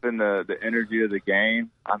caught up in the energy of the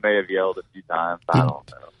game. I may have yelled a few times. I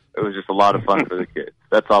don't know. It was just a lot of fun for the kids.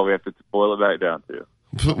 That's all we have to boil it back down to.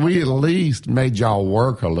 We at least made y'all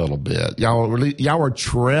work a little bit. Y'all were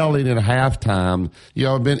trailing at halftime.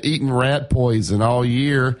 Y'all have been eating rat poison all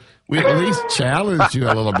year. We at least challenged you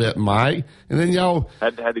a little bit, Mike. And then y'all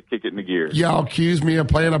had to kick it into gear. Y'all accused me of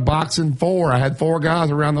playing a boxing 4. I had 4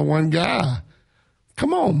 guys around the one guy.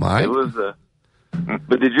 Come on, Mike. It was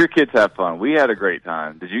but did your kids have fun? We had a great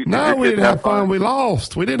time. Did you? No, we didn't have fun. We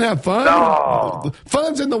lost. We didn't have fun. No.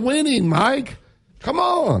 Fun's in the winning, Mike. Come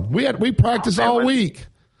on. We practiced all week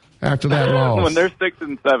after that loss. When they're 6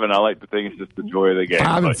 and 7, I like to think it's just the joy of the game.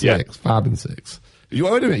 5 and 6. 5 and 6. Wait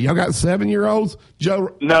a minute. Y'all got 7-year-olds?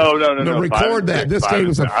 Joe. No. Record that. This game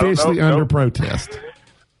was officially under protest.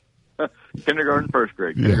 Kindergarten, first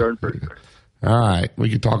grade. First grade. All right. We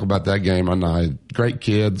could talk about that game all night. Great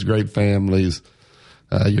kids, great families.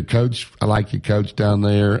 Your coach, I like your coach down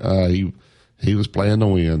there. He was playing to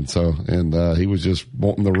win, and he was just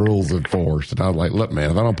wanting the rules enforced. And I was like, look,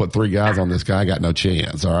 man, if I don't put 3 guys on this guy, I got no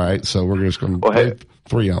chance. All right, so we're just going to put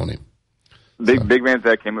 3 on him. Big Man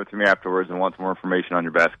Zach came up to me afterwards and wants more information on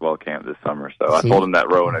your basketball camp this summer. So I told him that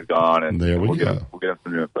Rowan had gone, and there we'll get him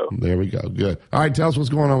some new info. There we go. Good. All right, tell us what's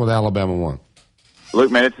going on with Alabama 1.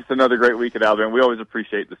 Look, man, it's just another great week at Alabama. We always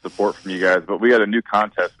appreciate the support from you guys, but we got a new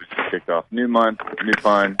contest we just kicked off. New month, new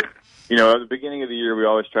fun. You know, at the beginning of the year, we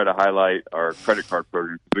always try to highlight our credit card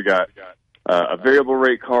program. We got a variable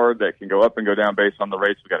rate card that can go up and go down based on the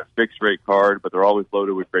rates. We got a fixed rate card, but they're always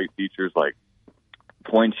loaded with great features like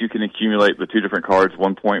points you can accumulate with 2 different cards.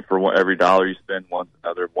 1 point for every dollar you spend,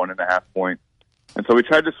 another 1.5 points. And so we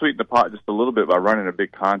tried to sweeten the pot just a little bit by running a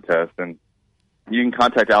big contest. And you can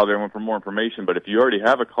contact Alabama for more information, but if you already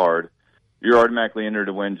have a card, you're automatically entered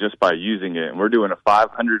to win just by using it. And we're doing a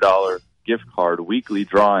 $500 gift card weekly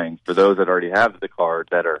drawing for those that already have the card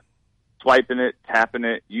that are swiping it, tapping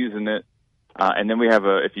it, using it. And then we have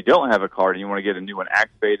if you don't have a card and you want to get a new one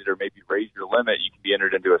activated or maybe raise your limit, you can be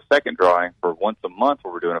entered into a second drawing for once a month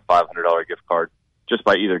where we're doing a $500 gift card just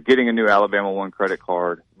by either getting a new Alabama 1 credit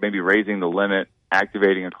card, maybe raising the limit,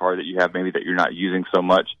 activating a card that you have maybe that you're not using so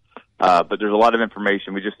much. But there's a lot of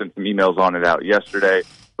information. We just sent some emails on it out yesterday,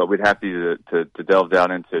 but we'd have to delve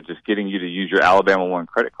down into just getting you to use your Alabama 1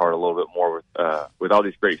 credit card a little bit more with all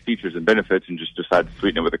these great features and benefits, and just decide to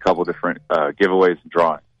sweeten it with a couple different giveaways and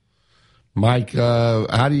drawings. Mike,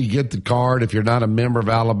 how do you get the card if you're not a member of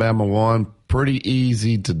Alabama 1? Pretty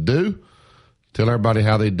easy to do. Tell everybody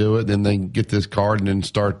how they do it, then they can get this card and then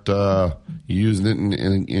start using it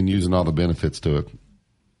and using all the benefits to it.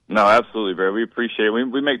 No, absolutely, Barry. We appreciate it.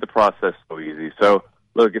 We make the process so easy. So,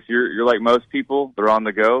 look, if you're like most people, they're on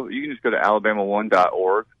the go, you can just go to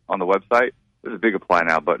alabama1.org on the website. There's a big Apply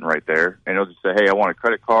Now button right there, and it'll just say, hey, I want a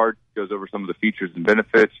credit card. It goes over some of the features and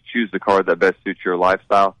benefits. Choose the card that best suits your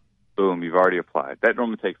lifestyle. Boom, you've already applied. That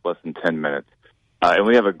normally takes less than 10 minutes. And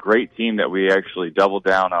we have a great team that we actually doubled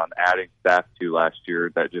down on adding staff to last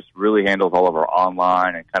year that just really handles all of our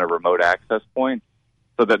online and kind of remote access points,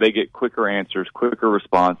 so that they get quicker answers, quicker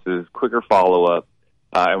responses, quicker follow-up.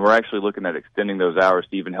 And we're actually looking at extending those hours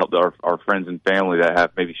to even help our friends and family that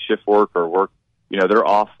have maybe shift work or work. You know, they're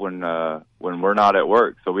off when we're not at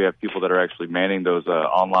work. So we have people that are actually manning those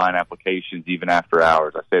online applications even after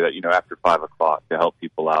hours. I say that, after 5 o'clock to help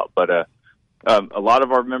people out. But a lot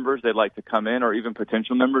of our members, they'd like to come in, or even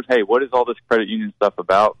potential members, hey, what is all this credit union stuff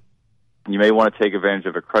about? You may want to take advantage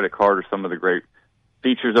of a credit card or some of the great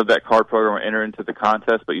features of that card program or enter into the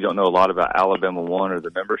contest, but you don't know a lot about Alabama 1 or the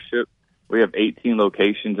membership. We have 18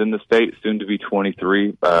 locations in the state, soon to be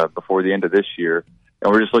 23 before the end of this year.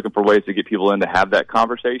 And we're just looking for ways to get people in to have that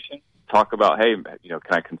conversation, talk about, hey, can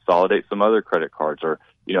I consolidate some other credit cards, or,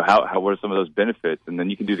 what are some of those benefits? And then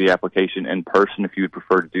you can do the application in person if you would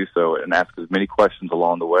prefer to do so, and ask as many questions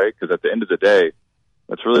along the way, because at the end of the day,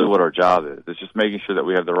 that's really what our job is. It's just making sure that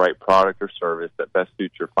we have the right product or service that best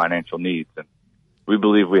suits your financial needs. And we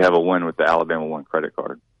believe we have a win with the Alabama 1 credit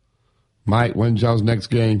card. Mike, when's y'all's next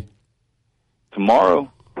game?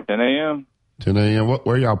 Tomorrow, 10 a.m. 10 a.m.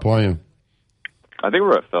 Where y'all playing? I think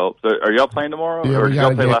we're at Phelps. Are y'all playing tomorrow? Yeah, or did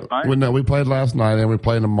y'all play last night? We played last night, and we're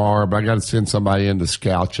playing tomorrow, but I got to send somebody in to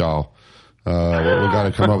scout y'all. We got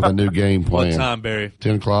to come up with a new game plan. What time, Barry?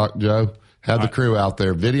 10 o'clock, Joe. Have the crew out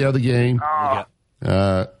there. Video the game.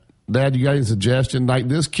 Dad, you got any suggestions? Like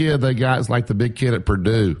this kid they got is like the big kid at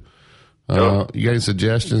Purdue. You got any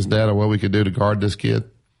suggestions, Dad, of what we could do to guard this kid?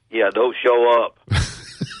 Yeah, don't show up.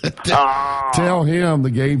 Tell him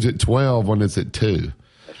the game's at 12 when it's at 2.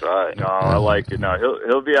 That's right. No, I like it. No,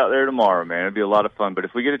 he'll be out there tomorrow, man. It'll be a lot of fun. But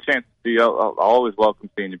if we get a chance to see you, I'll always welcome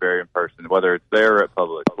seeing you, Barry, in person, whether it's there or at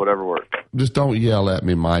Publix, whatever works. Just don't yell at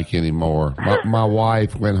me, Mike, anymore. My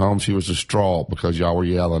wife went home. She was distraught because y'all were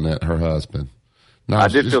yelling at her husband. No, I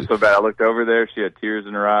did feel so bad. I looked over there. She had tears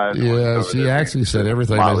in her eyes. Yeah, she actually said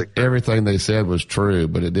everything they said was true,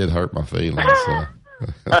 but it did hurt my feelings. So.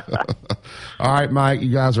 All right, Mike,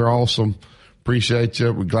 you guys are awesome. Appreciate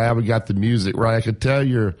you. We're glad we got the music right. I could tell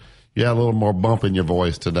you had a little more bump in your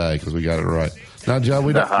voice today because we got it right. Now,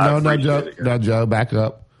 Joe, Joe, back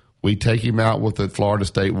up. We take him out with the Florida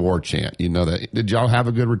State war chant. You know that. Did y'all have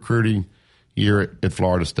a good recruiting year at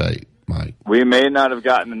Florida State, Mike? We may not have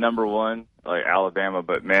gotten the number one like Alabama,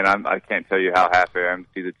 but man, I can't tell you how happy I am to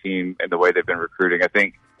see the team and the way they've been recruiting. I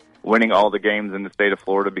think winning all the games in the state of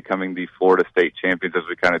Florida, becoming the Florida State champions, as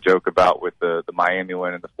we kind of joke about with the Miami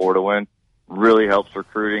win and the Florida win, really helps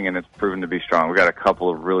recruiting, and it's proven to be strong. We got a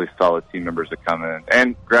couple of really solid team members that come in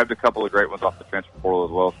and grabbed a couple of great ones off the transfer portal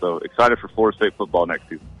as well. So excited for Florida State football next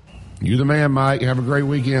season. You the man, Mike. Have a great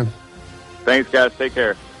weekend. Thanks, guys. Take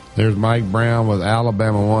care. There's Mike Brown with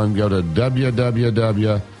Alabama One. Go to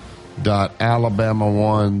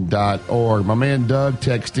www.alabama1.org. My man Doug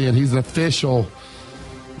texted in. He's an official,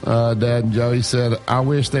 Dad and Joe. He said, I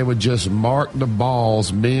wish they would just mark the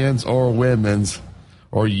balls, men's or women's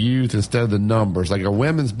or youth, instead of the numbers. Like a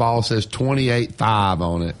women's ball says 28.5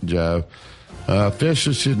 on it, Joe.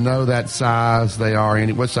 Officials should know that size they are,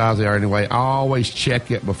 what size they are anyway. I always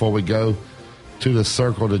check it before we go to the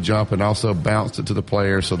circle to jump, and also bounce it to the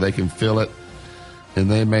player so they can feel it. And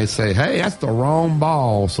they may say, hey, that's the wrong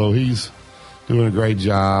ball. So he's doing a great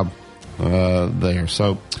job there.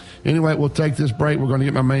 So anyway, we'll take this break. We're going to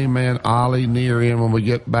get my main man, Ollie Neer, in when we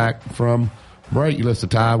get back from break. You listen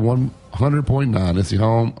to Tide 100.9. It's the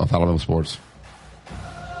home of Alabama sports.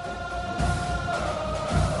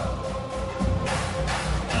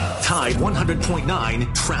 Tide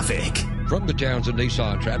 100.9 traffic. From the Townsend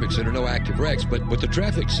Nissan Traffic Center, no active wrecks, but the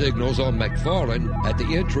traffic signals on McFarland at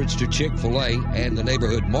the entrance to Chick-fil-A and the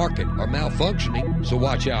neighborhood market are malfunctioning, so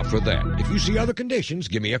watch out for that. If you see other conditions,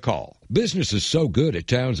 give me a call. Business is so good at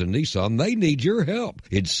Townsend Nissan, they need your help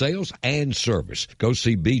in sales and service. Go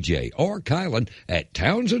see BJ or Kylan at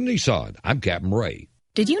Townsend Nissan. I'm Captain Ray.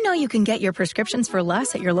 Did you know you can get your prescriptions for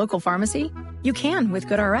less at your local pharmacy? You can with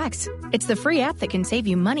GoodRx. It's the free app that can save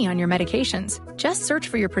you money on your medications. Just search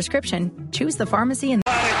for your prescription, choose the pharmacy, and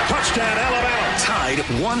Touchdown, Alabama. Tide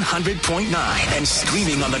 100.9 and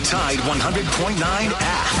streaming on the Tide 100.9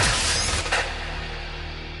 app.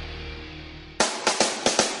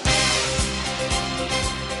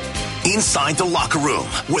 Inside the Locker Room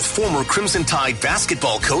with former Crimson Tide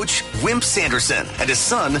basketball coach Wimp Sanderson and his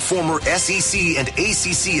son, former SEC and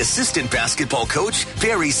ACC assistant basketball coach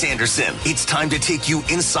Barry Sanderson. It's time to take you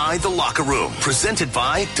inside the Locker Room, presented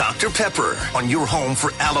by Dr. Pepper on your home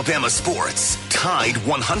for Alabama sports. Tide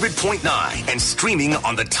 100.9 and streaming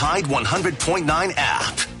on the Tide 100.9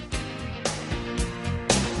 app.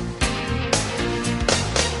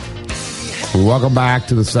 Welcome back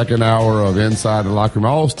to the second hour of Inside the Locker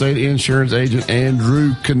Room. Allstate insurance agent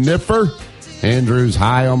Andrew Kniffer. Andrew's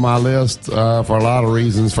high on my list for a lot of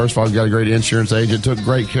reasons. First of all, he's got a great insurance agent. Took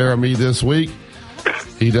great care of me this week.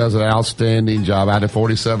 He does an outstanding job out at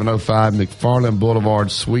 4705 McFarland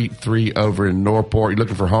Boulevard, Suite 3 over in Northport. You're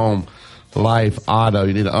looking for home, life, auto.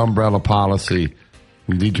 You need an umbrella policy.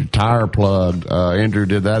 You need your tire plugged. Andrew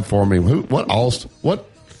did that for me. What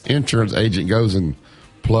insurance agent goes and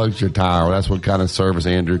plugs your tire? That's what kind of service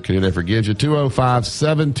Andrew Kniffer gives you.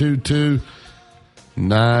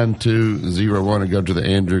 205-722-9201 and go to the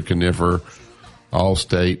Andrew Kniffer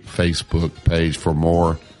Allstate Facebook page for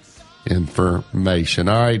more information.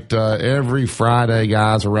 All right, every Friday,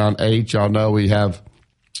 guys, around 8, y'all know we have,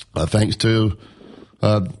 thanks to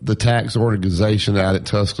the tax organization out at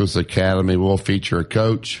Tuscaloosa Academy, we'll feature a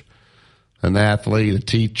coach, an athlete, a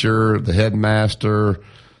teacher, the headmaster,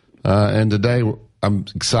 and today I'm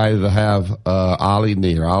excited to have Ollie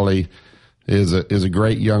Neer. Ollie is a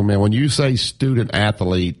great young man. When you say student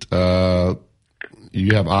athlete, you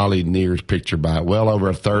have Ollie Neer's picture by it. Well over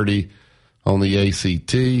a 30 on the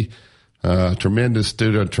ACT. Tremendous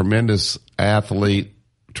student, tremendous athlete,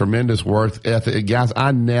 tremendous work ethic. Guys,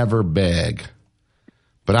 I never beg,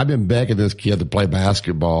 but I've been begging this kid to play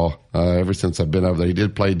basketball ever since I've been over there. He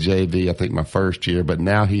did play JV, I think, my first year, but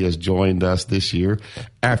now he has joined us this year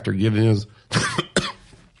after giving his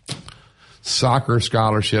soccer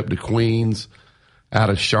scholarship to Queens out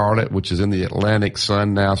of Charlotte, which is in the Atlantic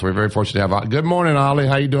Sun now. So we're very fortunate to have. Good morning, Ollie.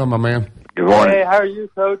 How you doing, my man? Good morning. Hey, how are you,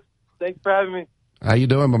 Coach? Thanks for having me. How you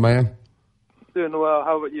doing, my man? Doing well.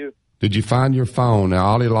 How about you? Did you find your phone? Now,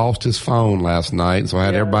 Ollie lost his phone last night, so I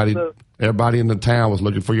had everybody in the town was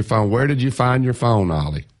looking for your phone. Where did you find your phone,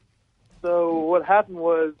 Ollie? So what happened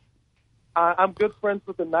was I'm good friends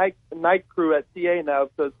with the night crew at TA now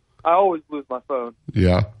because I always lose my phone.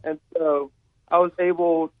 Yeah. And so I was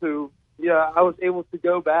able to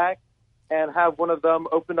go back and have one of them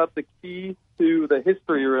open up the key to the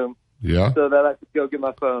history room. Yeah. So that I could go get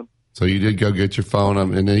my phone. So you did go get your phone,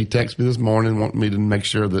 and then he texted me this morning, wanting me to make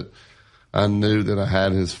sure that I knew that I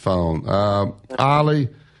had his phone. Ollie,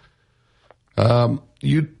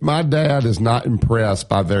 my dad is not impressed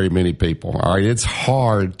by very many people. All right, it's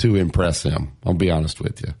hard to impress him. I'll be honest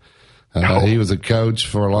with you. He was a coach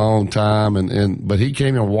for a long time, but he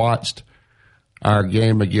came and watched our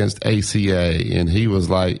game against ACA, and he was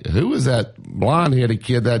like, who is that blonde-headed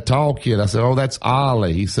kid, that tall kid? I said, oh, that's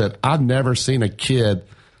Ollie. He said, I've never seen a kid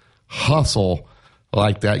hustle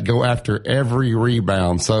like that, go after every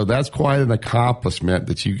rebound. So that's quite an accomplishment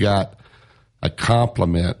that you got a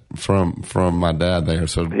compliment from my dad there.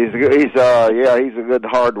 So he's a good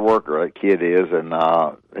hard worker. That kid is, and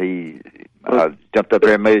he jumped up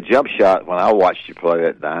there and made a jump shot when I watched you play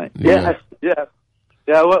that night. Yeah.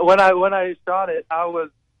 When I shot it, I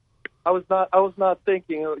was not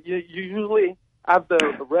thinking. You usually have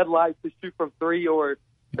the red light to shoot from 3 or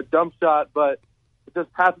a jump shot, but it just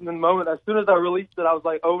happened in the moment. As soon as I released it, I was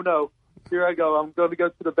like, oh no, here I go. I'm going to go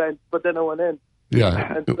to the bench, but then I went in.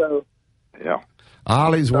 Yeah. And so. Yeah.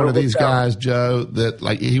 Ollie's one of these guys, Joe, that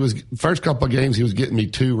like he was first couple of games he was getting me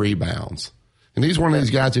 2 rebounds. And he's one of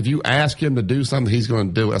these guys, if you ask him to do something, he's going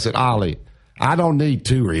to do it. I said, Ollie, I don't need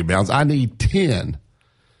 2 rebounds. I need 10.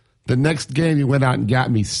 The next game he went out and got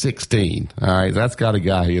me 16. All right, that's got a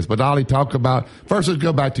guy he is. But Ollie, talk about first. Let's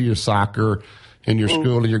go back to your soccer and your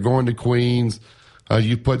school, and you're going to Queens.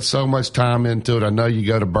 You put so much time into it. I know you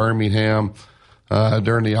go to Birmingham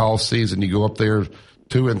during the all season. You go up there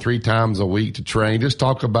 2 and 3 times a week to train. Just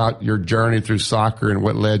talk about your journey through soccer and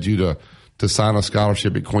what led you to sign a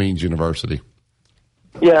scholarship at Queens University.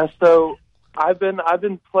 Yeah, so I've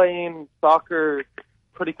been playing soccer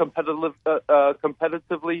pretty competitively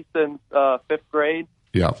since 5th grade.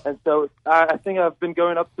 Yeah. And so I think I've been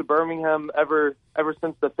going up to Birmingham ever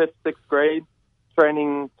since the 5th, 6th grade,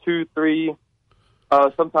 training 2, 3,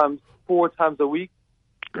 sometimes 4 times a week.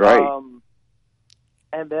 Great.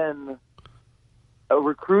 And then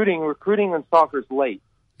recruiting in soccer is late.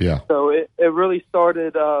 Yeah. So it really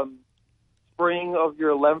started spring of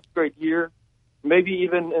your 11th grade year, maybe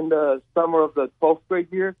even in the summer of the 12th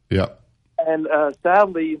grade year. Yeah. And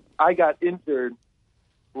sadly, I got injured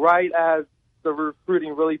right as the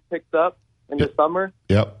recruiting really picked up in the summer.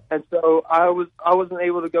 Yep. And so I wasn't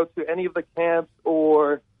able to go to any of the camps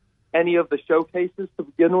or any of the showcases to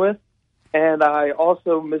begin with. And I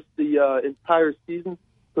also missed the entire season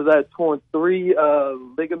because I had torn 3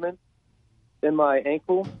 ligaments in my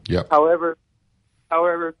ankle. Yep. However,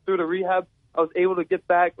 through the rehab, I was able to get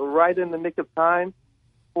back right in the nick of time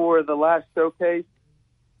for the last showcase,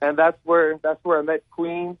 and that's where I met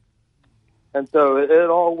Queens, and so it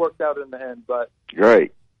all worked out in the end. But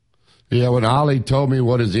great. Yeah, when Ollie told me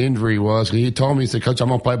what his injury was, he told me, he said, Coach, I'm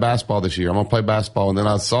going to play basketball this year. I'm going to play basketball. And then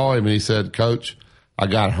I saw him, and he said, Coach, I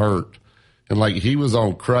got hurt. And, like, he was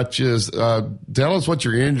on crutches. Tell us what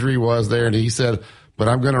your injury was there. And he said, but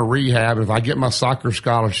I'm going to rehab. And if I get my soccer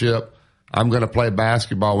scholarship, I'm going to play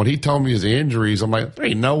basketball. When he told me his injuries, I'm like, there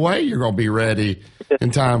ain't no way you're going to be ready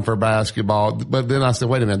in time for basketball. But then I said,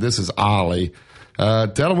 wait a minute, this is Ollie.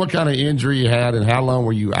 Tell him what kind of injury you had and how long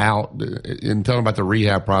were you out, and tell him about the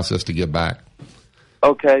rehab process to get back.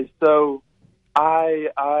 Okay, so I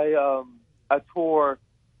tore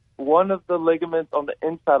one of the ligaments on the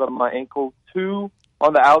inside of my ankle, 2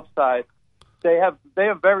 on the outside. They have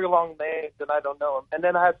very long names, and I don't know them. And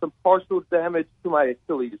then I had some partial damage to my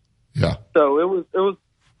Achilles. Yeah. So it was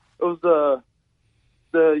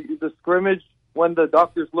the scrimmage when the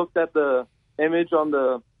doctors looked at the image on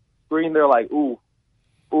the screen. They're like, ooh,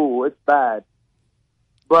 it's bad.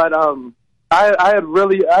 But I had a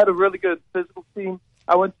really good physical team.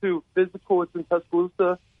 I went to physical. It's in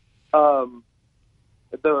Tuscaloosa.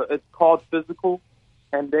 It's called Physical,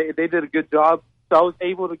 and they did a good job. So I was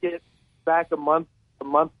able to get back a month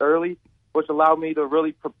early, which allowed me to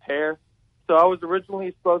really prepare. So I was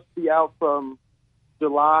originally supposed to be out from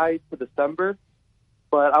July to December,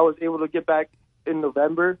 but I was able to get back in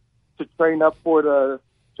November to train up for the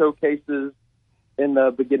showcases in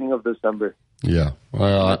the beginning of December. Yeah,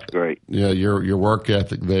 well, that's great. Yeah, your work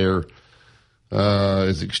ethic there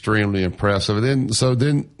is extremely impressive. And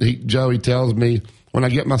then Joey tells me, when I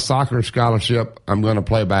get my soccer scholarship, I'm going to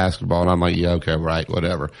play basketball. And I'm like, yeah, okay, right,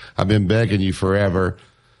 whatever. I've been begging you forever.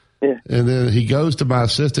 Yeah. And then he goes to my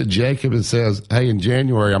assistant, Jacob, and says, hey, in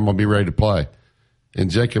January, I'm going to be ready to play. And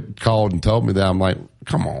Jacob called and told me that. I'm like,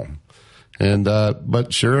 come on. And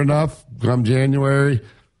but sure enough, come January,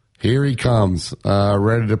 here he comes,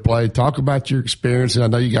 ready to play. Talk about your experience. And I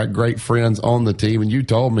know you got great friends on the team. And you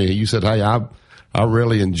told me, you said, hey, I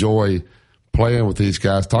really enjoy playing with these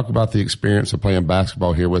guys. Talk about the experience of playing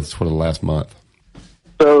basketball here with us for the last month.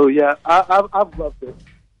 So, yeah, I've loved it.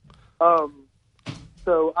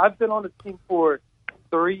 So I've been on the team for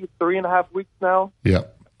 3.5 weeks now. Yeah.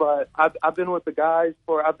 But I've been with the guys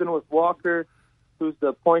I've been with Walker, who's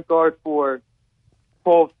the point guard, for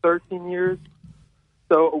 12, 13 years.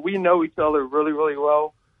 So we know each other really, really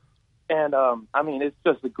well. And, it's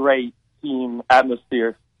just a great team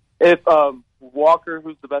atmosphere. If Walker,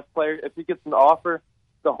 who's the best player, if he gets an offer,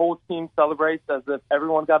 the whole team celebrates as if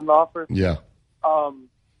everyone got an offer. Yeah.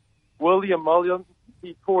 William Mullion,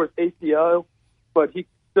 he tore his ACL, but he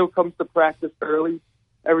still comes to practice early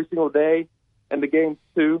every single day. and the games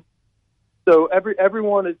too. So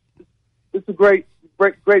everyone is it's a great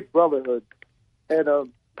brotherhood,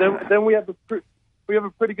 and then we have a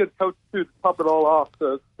pretty good coach too to top it all off.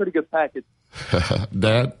 So it's a pretty good package.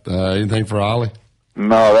 Dad, anything for Ollie?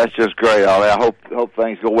 No, that's just great, Ollie. I hope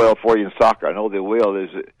things go well for you in soccer. I know they will. Is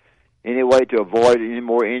it any way to avoid any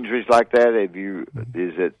more injuries like that? You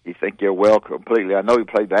think you're well completely? I know you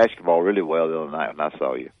played basketball really well the other night when I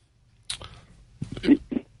saw you.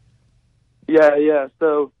 Yeah.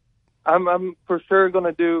 So I'm for sure going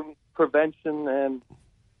to do prevention and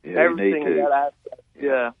everything in that aspect.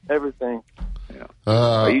 Yeah, everything. Yeah.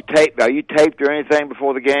 Are you taped or anything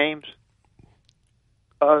before the games?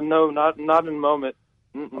 No, not in the moment.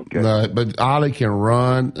 Okay. No, but Ollie can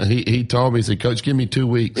run. He told me, he said, Coach, give me 2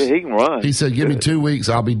 weeks. Yeah, he can run. He said, give me 2 weeks,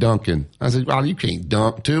 I'll be dunking. I said, Ollie, you can't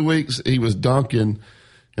dunk. 2 weeks, he was dunking,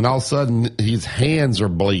 and all of a sudden, his hands are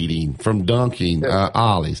bleeding from dunking.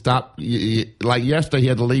 Ollie, stop. Like yesterday, he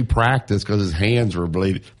had to leave practice because his hands were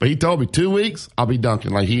bleeding. But he told me 2 weeks, I'll be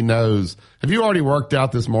dunking. Like he knows. Have you already worked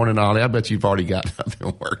out this morning, Ollie? I bet you've already got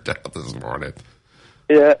nothing worked out this morning.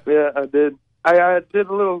 Yeah, I did. I did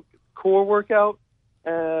a little core workout,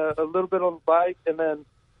 a little bit on the bike, and then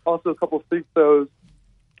also a couple of free throws.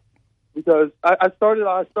 Because I started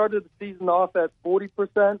the season off at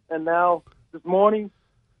 40%, and now this morning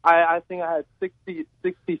I think I had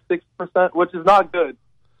 66%, which is not good,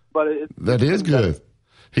 but that is good.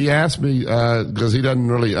 He asked me because he doesn't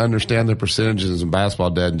really understand the percentages in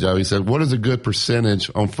basketball, Dad and Joe. He said, "What is a good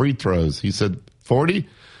percentage on free throws?" He said, 40.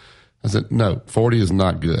 I said, no, 40 is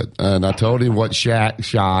not good. And I told him what Shaq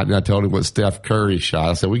shot, and I told him what Steph Curry shot.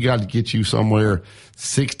 I said, we got to get you somewhere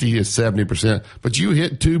 60 to 70%. But you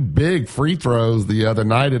hit 2 big free throws the other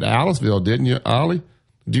night at Aliceville, didn't you, Ollie?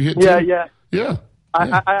 Did you hit 2? Yeah.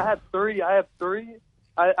 I had 3. I have 3.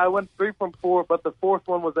 I went 3 from 4, but the 4th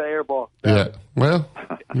one was an air ball. Yeah. Well,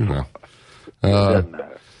 you know.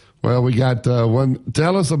 Well, we got one.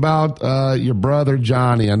 Tell us about your brother,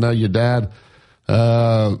 Johnny. I know your dad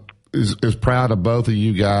is proud of both of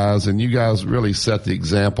you guys, and you guys really set the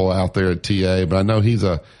example out there at TA. But I know he's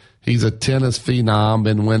a tennis phenom,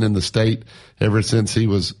 been winning the state ever since he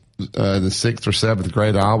was in the 6th or 7th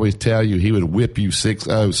grade. I always tell you he would whip you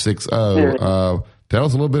 6-0, 6-0. Tell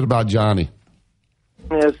us a little bit about Johnny.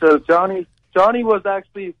 Yeah, so Johnny was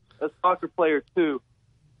actually a soccer player too,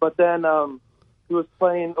 but then he was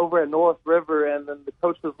playing over at North River, and then the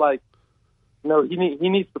coach was like, no, he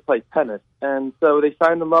needs to play tennis. And so they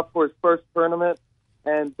signed him up for his first tournament,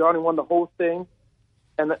 and Johnny won the whole thing.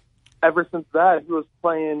 And ever since that, he was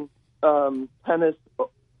playing tennis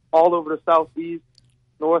all over the Southeast,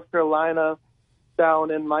 North Carolina,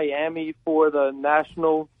 down in Miami for the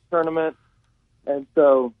national tournament. And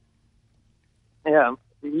so, yeah,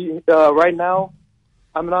 right now,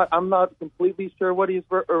 I'm not completely sure what he's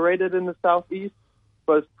rated in the Southeast,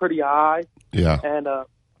 but it's pretty high. Yeah. And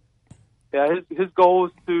his goal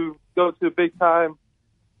is to go to a big time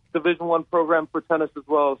Division I program for tennis as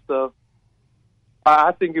well. So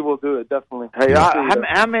I think he will do it, definitely. Hey,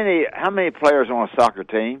 how many players on a soccer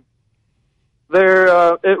team?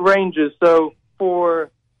 It ranges. So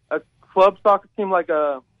for a club soccer team, like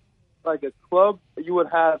a club, you would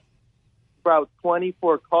have about 20.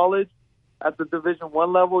 For college. At the Division I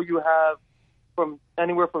level, you have from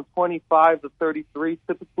anywhere from 25 to 33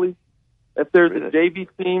 typically. If there's a JV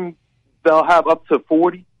team, they'll have up to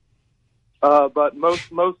 40. But most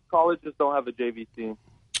colleges don't have a JV team.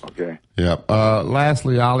 Okay. Yeah.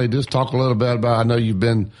 Lastly, Ollie, just talk a little bit about, I know you've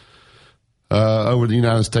been over the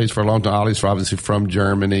United States for a long time. Ollie's obviously from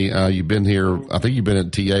Germany. You've been here, I think you've been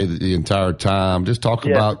at TA the entire time. Just talk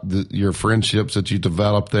about your friendships that you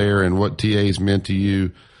developed there and what TA's meant to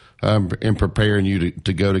you in preparing you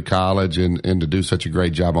to go to college and to do such a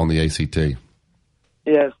great job on the ACT.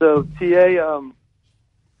 Yeah, so TA,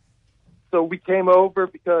 so we came over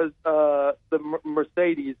because the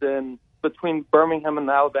Mercedes and between Birmingham and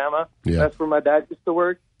Alabama, that's where my dad used to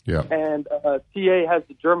work. Yeah. And TA has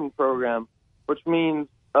the German program, which means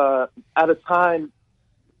at a time,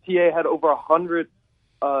 TA had over 100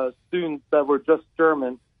 students that were just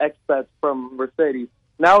German expats from Mercedes.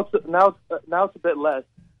 Now it's a bit less,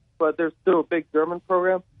 but there's still a big German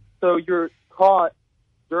program. So you're taught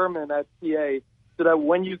German at TA so that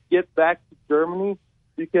when you get back to Germany,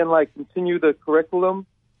 you can continue the curriculum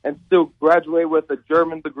and still graduate with a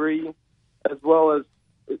German degree, as well as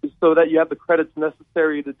so that you have the credits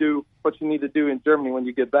necessary to do what you need to do in Germany when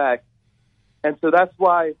you get back. And so that's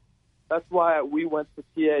why we went to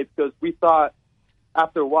TA, because we thought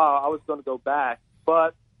after a while I was going to go back.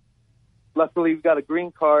 But luckily we got a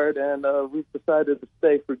green card, and we've decided to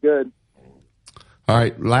stay for good. All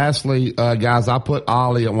right. Lastly, guys, I put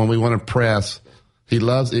Ollie when we want to press. He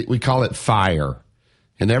loves it. We call it fire.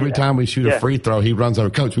 And every time we shoot a free throw, he runs over.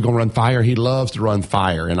 Coach, we're going to run fire. He loves to run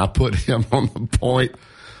fire. And I put him on the point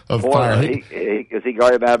of fire. Is he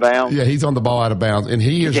guarded out of bounds? Yeah, he's on the ball out of bounds. And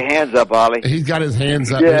Get your hands up, Ollie. He's got his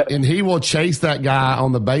hands up. Yeah. And he will chase that guy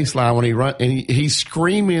on the baseline when he runs. And he's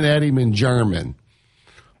screaming at him in German.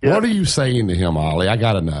 Yeah. What are you saying to him, Ollie? I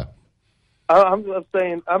got to know. I'm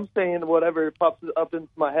saying whatever pops up into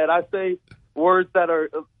my head. I say words that are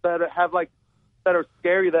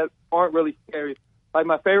scary that aren't really scary. Like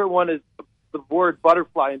my favorite one is the word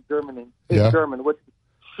butterfly in German. German, which is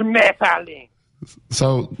Schmetterling.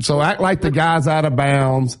 So act like the guy's out of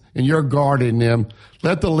bounds and you're guarding him.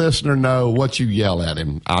 Let the listener know what you yell at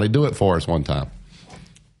him. Ollie, do it for us one time.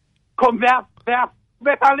 Komm, werf,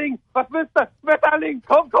 Schmetterling, was willst du? Schmetterling,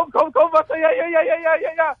 komm, was,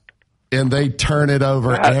 ja. And they turn it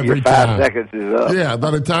over every time. 5 seconds is up. Yeah,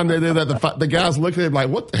 by the time they do that, the guys look at him like,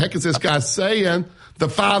 what the heck is this guy saying? The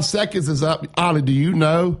 5 seconds is up. Ollie, do you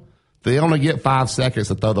know they only get 5 seconds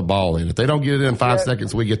to throw the ball in? If they don't get it in 5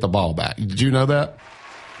 seconds, we get the ball back. Did you know that?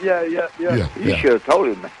 Yeah. You should have told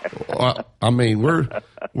him that. Well, I mean, we're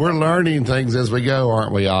learning things as we go,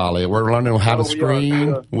 aren't we, Ollie? We're learning how to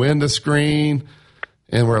screen, when to screen,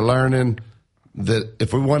 and we're learning that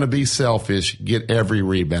if we want to be selfish, get every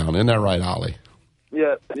rebound. Isn't that right, Ollie?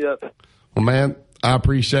 Yeah. Well, man, I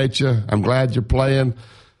appreciate you. I'm glad you're playing.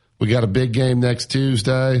 We got a big game next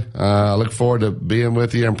Tuesday. I look forward to being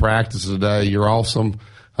with you in practice today. You're awesome.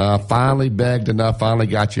 Finally begged enough, finally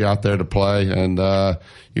got you out there to play, and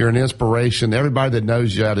you're an inspiration. Everybody that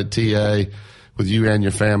knows you out at TA with you and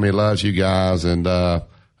your family loves you guys, and I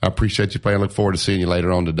appreciate you playing. Look forward to seeing you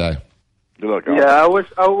later on today. Good luck. Yeah, I wish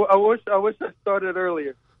I started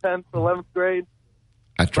earlier, 10th, 11th grade.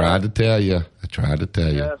 I tried to tell you.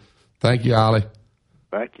 Yeah. Thank you, Ollie.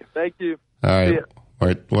 Thank you. Thank you. All right.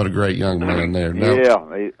 What a great young man there.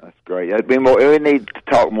 Yeah, that's great. We need to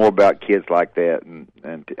talk more about kids like that, and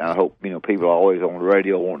I hope people are always on the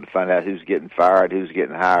radio wanting to find out who's getting fired, who's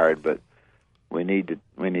getting hired, but we need to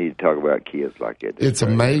talk about kids like that. It's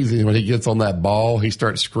amazing when he gets on that ball, he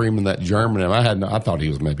starts screaming that German. I thought he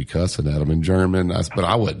was maybe cussing at him in German, but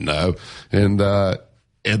I wouldn't know. And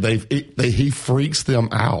he freaks them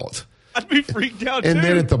out. I'd be freaked out and too.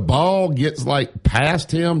 Then if the ball gets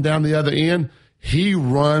past him down the other end, he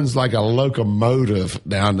runs like a locomotive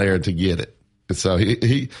down there to get it. And so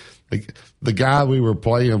the guy we were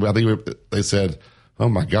playing with, they said, "Oh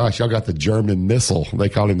my gosh, y'all got the German missile." They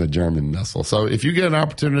call him the German missile. So if you get an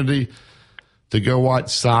opportunity to go watch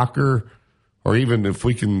soccer, or even if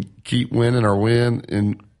we can keep winning or win,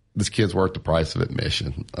 and this kid's worth the price of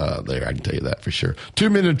admission there, I can tell you that for sure. 2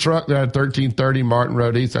 Minute Truck there at 1330 Martin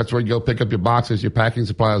Road East. That's where you go pick up your boxes, your packing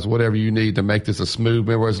supplies, whatever you need to make this a smooth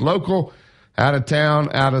move. Whether it's local, out of town,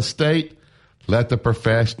 out of state, let the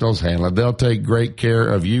professionals handle it. They'll take great care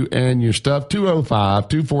of you and your stuff.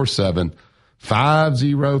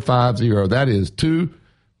 205-247-5050. That is 2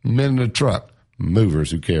 Minute Truck.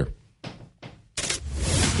 Movers who care.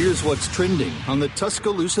 Here's what's trending on the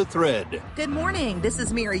Tuscaloosa thread. Good morning. This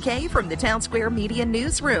is Mary Kay from the Town Square Media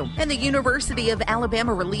Newsroom. And the University of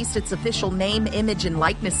Alabama released its official name, image, and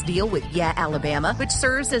likeness deal with Yeah Alabama, which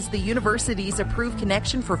serves as the university's approved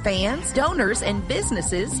connection for fans, donors, and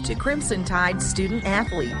businesses to Crimson Tide student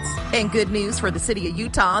athletes. And good news for the city of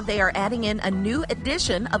Utah, they are adding in a new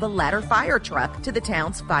edition of a ladder fire truck to the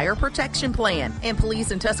town's fire protection plan. And police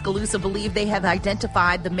in Tuscaloosa believe they have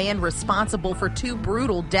identified the man responsible for 2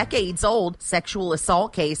 brutal decades-old sexual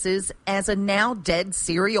assault cases as a now dead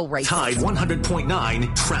serial rapist. Tide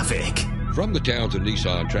 100.9 traffic. From the Townsend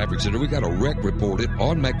Nissan Traffic Center, we got a wreck reported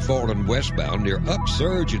on McFarland westbound near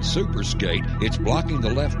Upsurge and Superskate. It's blocking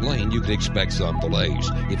the left lane. You can expect some delays.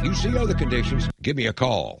 If you see other conditions, give me a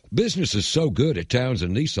call. Business is so good at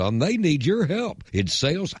Townsend Nissan, they need your help in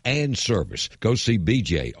sales and service. Go see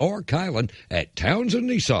BJ or Kylan at Townsend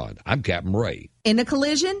Nissan. I'm Captain Ray. In a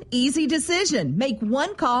collision, easy decision. Make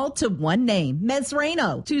one call to one name.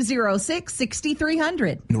 Mesrano,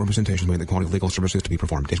 206-6300. No representation made the quality of legal services to be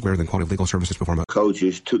performed is greater than quality of legal services performed.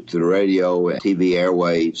 Coaches took to the radio and TV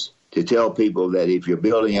airwaves to tell people that if you're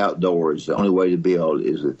building outdoors, the only way to build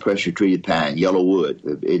is with pressure-treated pine, yellow wood.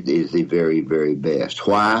 It is the very, very best.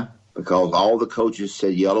 Why? Because all the coaches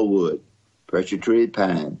said yellow wood, pressure-treated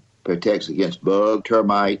pine, protects against bug,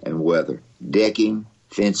 termite, and weather. Decking,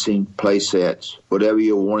 fencing, play sets, whatever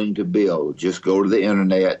you're wanting to build, just go to the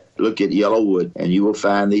internet, look at Yellowwood, and you will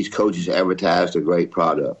find these coaches advertised a great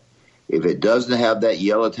product. If it doesn't have that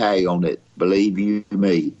yellow tag on it, believe you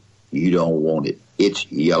me, you don't want it. It's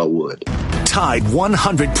Yellowwood. Tide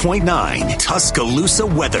 100.9 Tuscaloosa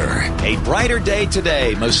weather. A brighter day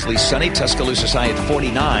today, mostly sunny. Tuscaloosa's high at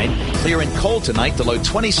 49. Clear and cold tonight, the low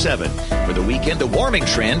 27. For the weekend, a warming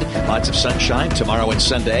trend. Lots of sunshine tomorrow and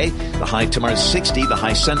Sunday. The high tomorrow is 60. The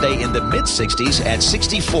high Sunday in the mid-60s at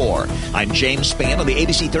 64. I'm James Spann on the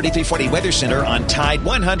ABC 3340 Weather Center on Tide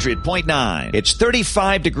 100.9. It's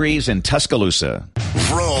 35 degrees in Tuscaloosa.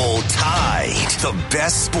 Roll Tide. The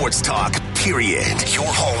best sports talk, period. Your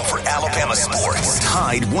home for Alabama sports.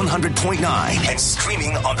 Tide 100.9 and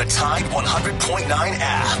streaming on the Tide 100.9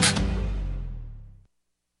 app.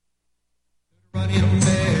 Running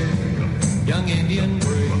there, young Indian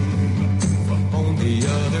brave, on the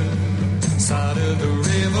other side of the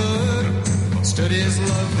river, stood his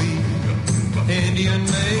lovely Indian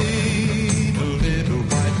maid, a little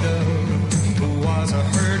white dove, who was a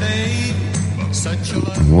herding.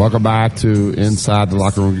 Welcome back to Inside the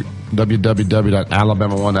Locker Room,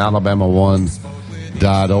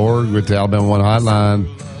 www.alabama1alabama1.org with the Alabama One hotline,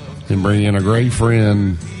 and bring in a great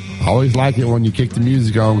friend. I always like it when you kick the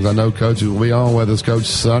music on because I know Coach will be on with us, Coach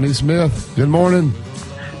Sonny Smith. Good morning.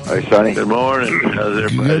 Hey, Sonny. Good morning. How's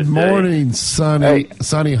everybody? Good morning, Sonny. Hey.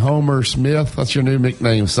 Sonny Homer Smith. That's your new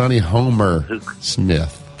nickname, Sonny Homer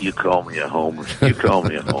Smith. You call me a homer. You call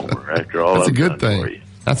me a homer. After all, that's a good thing.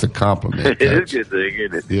 That's a compliment. It is a good thing,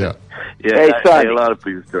 isn't it? Yeah. Yeah. Hey, Sonny. A lot of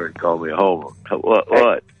people started calling me a homer.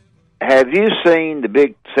 What? Have you seen the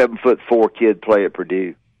big 7'4" kid play at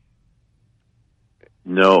Purdue?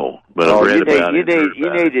 No, but I've read about it.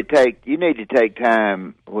 You need to take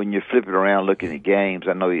time when you're flipping around looking at games.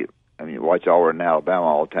 I know you watch Auburn and Alabama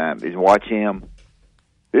all the time. Is watch him.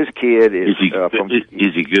 This kid is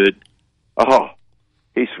is he good? Oh,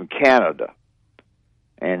 he's from Canada,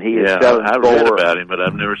 and he is 7'4". I've read about him, but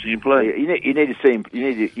I've never seen him play. You need to see him.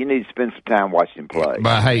 You need to spend some time watching him play.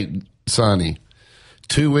 But hey, Sonny,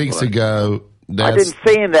 2 weeks ago. I didn't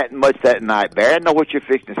see him that much that night, Barry. I know what you're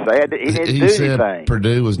fixing to say. He didn't do said anything.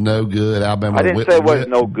 Purdue was no good. Alabama. I didn't say it was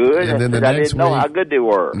no good. And then I didn't know how good they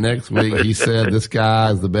were. Next week, he said this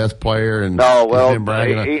guy is the best player. And no, well, he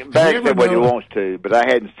said what he wants to, but I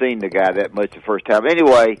hadn't seen the guy that much the first time.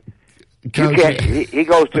 Anyway, you can't. He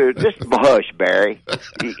goes to just hush, Barry.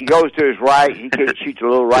 He goes to his right. He can't shoot a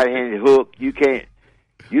little right-handed hook. You can't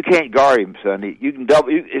guard him, Sonny. You can double.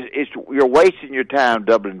 You're wasting your time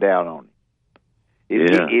doubling down on him.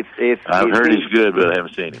 I've heard he's good, but I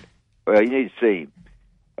haven't seen him. Well, you need to see him.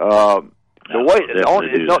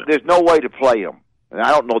 There's no way to play him. And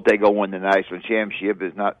I don't know if they go win the national championship.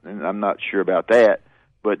 I'm not sure about that.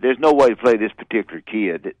 But there's no way to play this particular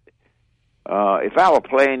kid. If I were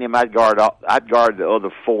playing him, I'd guard the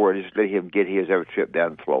other four and just let him get his every trip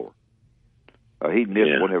down the floor. He'd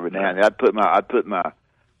miss one every now and then. I'd put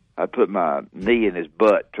my knee in his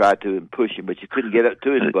butt, try to push him, but you couldn't get up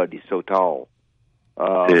to his butt. He's so tall.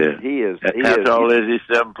 He is. How tall is he?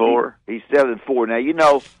 7'4"? He's 7'4".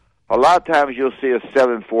 Now a lot of times you'll see a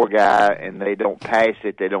 7'4" guy and they don't pass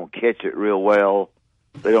it, they don't catch it real well,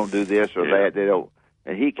 they don't do this or that, they don't.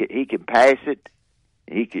 And he can pass it,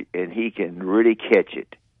 he can really catch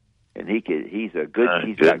it, and he's got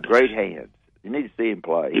great hands. You need to see him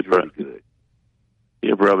play. He's really good.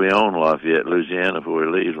 He'll probably own Lafayette, Louisiana, before he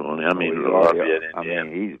leaves one. Lafayette,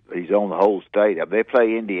 Indiana. He's on the whole state. They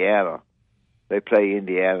play Indiana. They play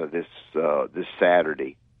Indiana this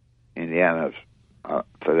Saturday. Indiana's, so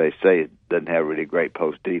they say, it doesn't have really great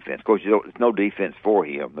post defense. Of course, there's no defense for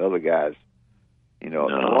him. The other guys,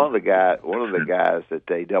 one of the guys that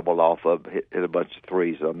they doubled off of hit a bunch of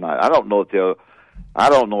threes. I don't know if they're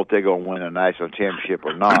going to win a national championship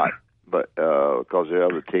or not, but because there are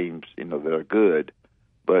other teams, that are good.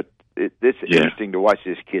 But it's interesting to watch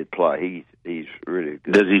this kid play. He's really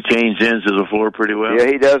good. Does he change ends of the floor pretty well? Yeah,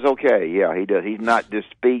 he does okay. Yeah, he does. He's not just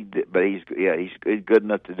speed, but he's good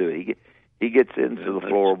enough to do it. He gets into the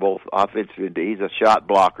floor both offensive and he's a shot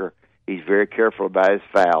blocker. He's very careful about his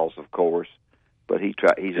fouls, of course, but he's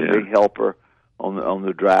a big helper on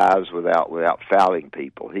the drives without fouling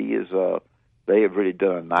people. He is. They have really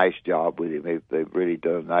done a nice job with him. They've really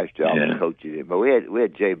done a nice job of coaching him. But we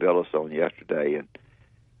had Jay Billis on yesterday, and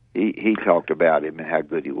he talked about him and how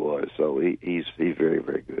good he was. So he's very,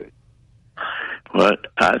 very good. Well,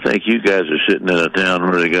 I think you guys are sitting in a town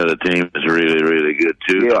where they got a team that's really, really good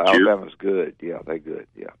too. Yeah, Alabama's good. Yeah, they're good.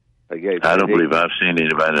 Yeah, I don't believe I've seen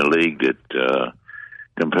anybody in the league that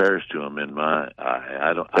compares to them. In my,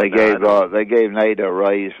 They gave Nate a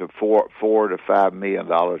raise of $4 to $5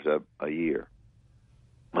 million a year.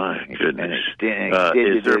 My goodness!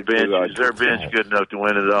 Is their bench good enough to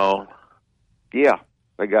win it all? Yeah,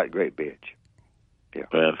 they got a great bench.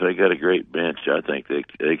 Well, if they got a great bench, I think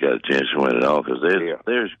they got a chance to win it all because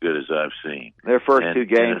they're as good as I've seen. Their first two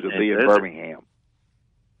games will be in Birmingham.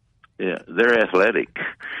 Yeah, they're athletic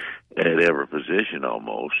at every position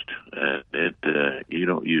almost, and you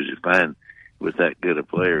don't usually find with that good a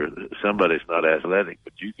player somebody's not athletic,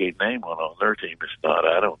 but you can't name one on their team that's not.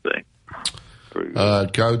 I don't think.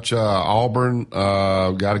 Coach, Auburn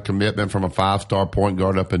got a commitment from a 5-star point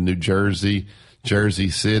guard up in New Jersey. Jersey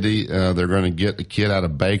City. They're going to get the kid out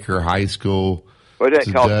of Baker High School what did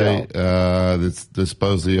that today. Cost that's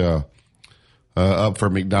supposedly up for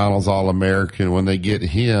McDonald's All-American. When they get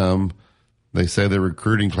him, they say the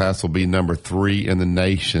recruiting class will be number 3 in the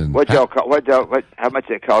nation. How much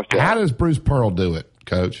it cost you? How does Bruce Pearl do it,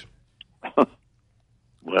 Coach?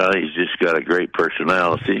 Well, he's just got a great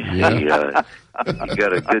personality. Yeah. He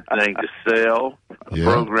got a good thing to sell, a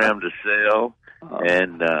program to sell.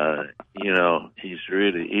 And he's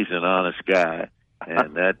an honest guy,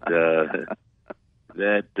 and that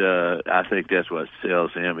I think that's what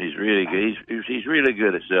sells him. He's really good. He's really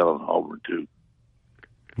good at selling Auburn too.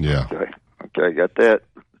 Yeah. Okay, got that.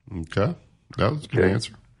 Okay, that was a good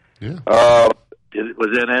answer. Yeah. Was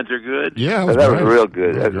that answer good? Yeah, that was real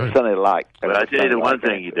good. That's something like. But I tell you one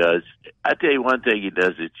thing he does that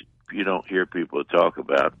you don't hear people talk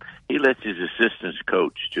about. He lets his assistants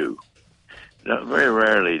coach too. No, very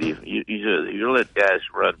rarely do you let guys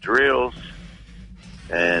run drills,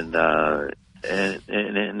 and then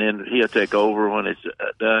he'll take over when it's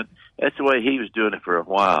done. That's the way he was doing it for a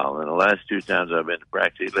while. And the last 2 times I've been to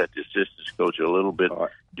practice, he let the assistants coach a little bit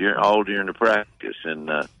during the practice.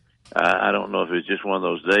 And I don't know if it's just one of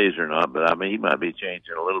those days or not, but I mean he might be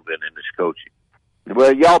changing a little bit in his coaching.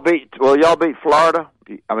 Well, y'all beat Florida.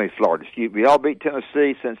 Excuse me. Y'all beat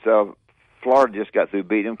Tennessee since. Florida just got through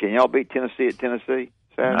beating them. Can y'all beat Tennessee at Tennessee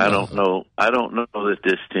Saturday? I don't know that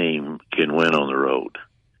this team can win on the road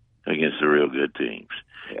against the real good teams.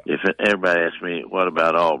 Yeah. If everybody asks me, what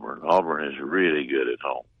about Auburn? Auburn is really good at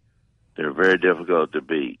home. They're very difficult to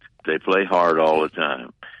beat. They play hard all the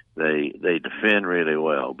time. They defend really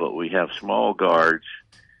well, but we have small guards,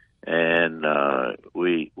 and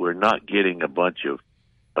we're not getting a bunch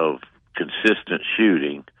of consistent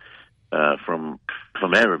shooting from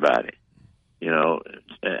everybody.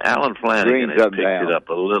 Alan Flanagan has picked it up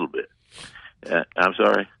a little bit. I'm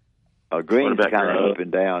sorry? Green's kind of up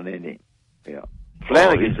and down, isn't he? Yeah.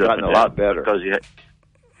 Flanagan's gotten a lot better. Because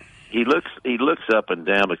he looks up and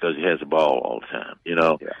down because he has the ball all the time.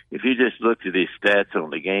 If you just looked at his stats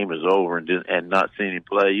on the game is over and not seen him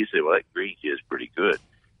play, you say, well, that Green kid is pretty good.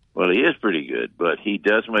 Well, he is pretty good, but he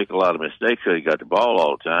does make a lot of mistakes because he got the ball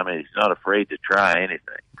all the time, and he's not afraid to try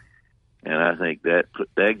anything. And I think that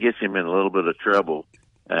gets him in a little bit of trouble.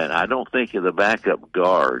 And I don't think of the backup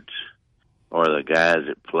guards or the guys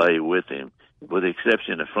that play with him, with the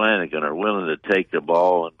exception of Flanagan, are willing to take the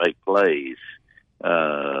ball and make plays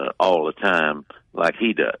all the time like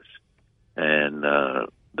he does. And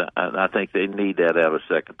I think they need that out of a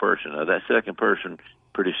second person. Now, that second person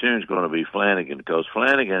pretty soon is going to be Flanagan because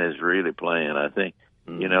Flanagan is really playing. I think,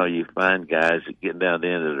 you find guys that getting down to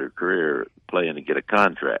the end of their career playing to get a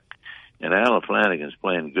contract. And Alan Flanagan's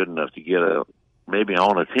playing good enough to get maybe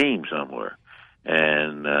on a team somewhere.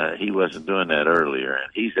 And he wasn't doing that earlier,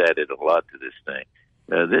 and he's added a lot to this thing.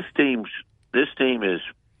 This team is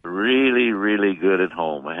really, really good at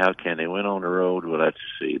home. How can they win on the road? We'll have to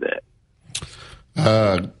see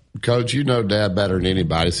that. Coach, you know Dad better than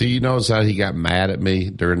anybody. See, you notice how he got mad at me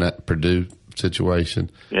during that Purdue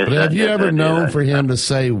situation. Yes, but have you ever known for him to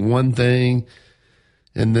say one thing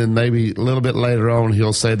and then maybe a little bit later on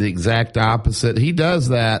he'll say the exact opposite? He does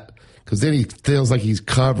that because then he feels like he's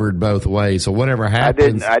covered both ways. So whatever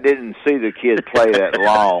happens, I didn't see the kid play that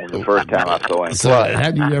long the first time I saw him play.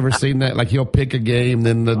 Have you ever seen that? Like he'll pick a game,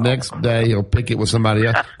 then the next day he'll pick it with somebody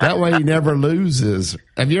else. That way he never loses.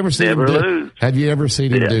 Have you ever seen him do? Have you ever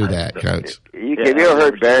seen him do that, Coach? Have you ever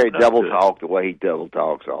heard Barry double talk the way he double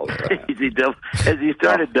talks all the time? Has he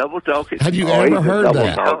started double talking? Have you ever heard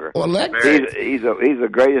that? Talker. Well, he's the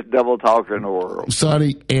greatest double talker in the world.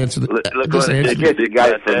 Sonny, answer the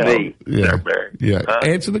guy from me. Yeah.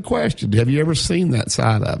 Answer the question. Have you ever seen that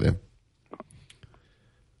side of him?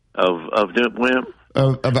 Of Wimp?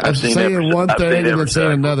 Of saying one thing and then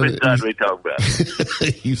saying another. Which side we talk about?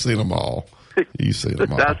 You've seen them all. You've seen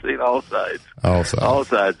them all. I've seen all sides. All sides. All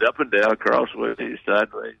sides, up and down, crossways,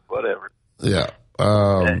 sideways, whatever. Yeah.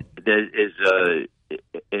 Has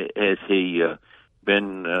he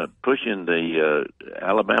been pushing the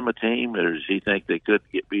Alabama team, or does he think they could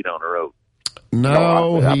get beat on the road?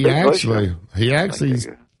 No, he actually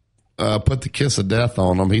put the kiss of death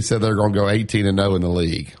on them. He said they're going to go 18-0 in the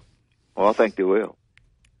league. Well, I think they will.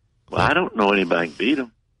 Well, I don't know anybody can beat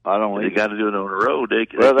them. I don't. They got to do it on the road.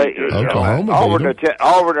 Oklahoma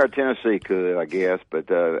Auburn or Tennessee could, I guess, but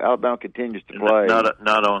Alabama continues to play. Not at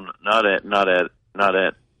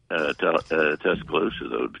Tuscaloosa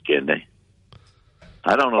though, can they?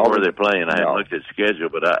 I don't know where they're playing. I haven't looked at the schedule,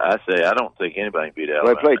 but I say I don't think anybody can beat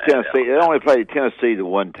Alabama. They play Tennessee. They only played Tennessee the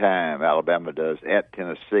one time. Alabama does at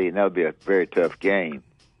Tennessee, and that would be a very tough game.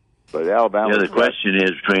 But Alabama. Yeah, the question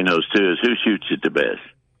is between those two is who shoots it the best.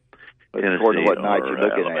 According to what night you're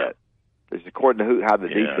looking at, it's according to how the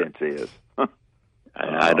defense is.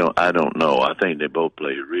 I don't know. I think they both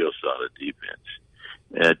play a real solid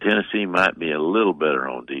defense. Tennessee might be a little better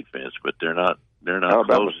on defense, but they're not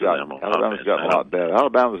close to them on Alabama's offense. got a lot better.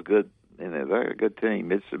 Alabama's good, and they're a good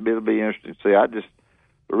team. It'll be interesting to see.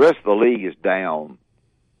 The rest of the league is down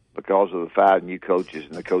because of the 5 new coaches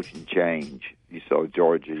and the coaching change. You saw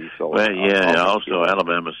Georgia. You saw. Well, yeah. And also,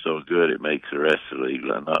 Alabama's so good it makes the rest of the league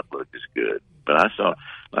not look as good. But I saw,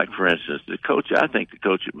 like for instance, the coach. I think the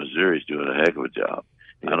coach at Missouri is doing a heck of a job.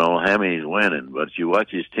 Yeah. I don't know how many he's winning, but you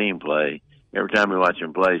watch his team play. Every time you watch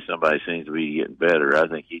him play, somebody seems to be getting better. I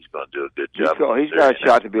think he's going to do a good job. He's got a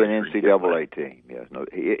shot to be an NCAA team. Yes, no,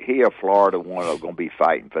 he or Florida one are going to be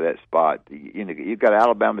fighting for that spot. You've got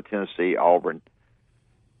Alabama, Tennessee, Auburn.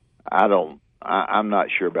 I'm not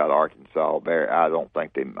sure about Arkansas. Barry, I don't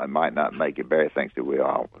think they might not make it. Barry thinks they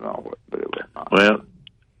will, but it will not. Well,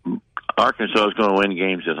 Arkansas is going to win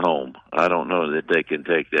games at home. I don't know that they can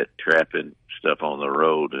take that trapping stuff on the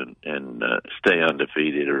road and stay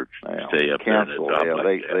undefeated or stay up there in the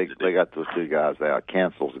top. They got those two guys out.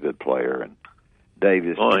 Cancel's a good player, and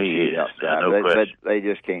Davis can shoot outside. No they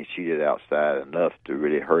just can't shoot it outside enough to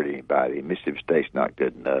really hurt anybody. Mississippi State's not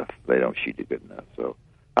good enough. They don't shoot it good enough. So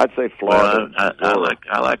I'd say Florida. Well,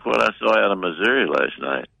 I like what I saw out of Missouri last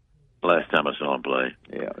night. Last time I saw them play.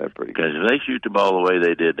 Yeah, they're pretty good. Because if they shoot the ball the way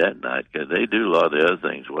they did that night, because they do a lot of the other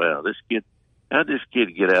things well. How'd this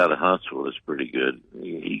kid get out of Huntsville is pretty good.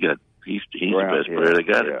 He's Brown, the best player they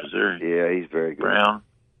got at Missouri. Yeah, he's very good. Brown?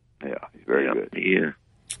 Yeah, he's very good. He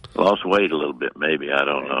lost weight a little bit, maybe. I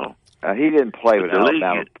don't know. He didn't play with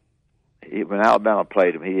Alabama. When Alabama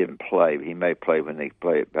played him, he didn't play. He may play when they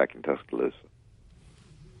play it back in Tuscaloosa.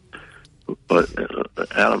 But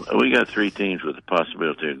we got 3 teams with the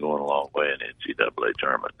possibility of going a long way in the NCAA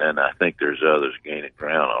tournament, and I think there's others gaining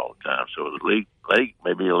ground all the time. So the league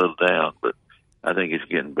may be a little down, but I think it's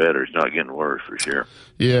getting better. It's not getting worse for sure.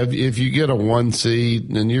 Yeah, if you get a 1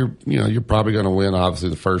 seed, then you're probably going to win obviously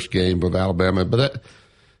the first game with Alabama,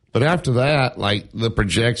 but after that, like the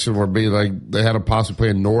projection would be like they had to possibly play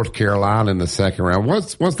in North Carolina in the second round.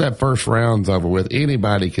 Once that first round's over with,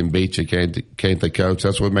 anybody can beat you, can't they, Coach?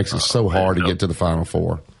 That's what makes it so hard to get to the Final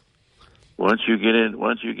Four. Once you get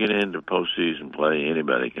into postseason play,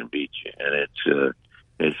 anybody can beat you, and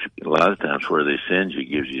it's a lot of times where they send you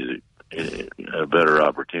gives you a better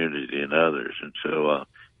opportunity than others, and so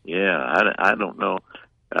I don't know.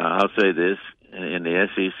 I'll say this. In the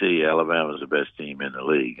SEC, Alabama's the best team in the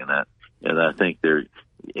league, and I think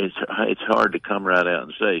it's hard to come right out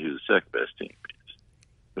and say who the second best team is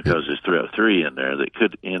because there's 3 in there that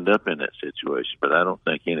could end up in that situation. But I don't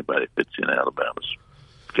think anybody fits in Alabama's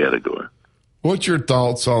category. What's your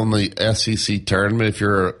thoughts on the SEC tournament? If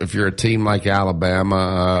you're a team like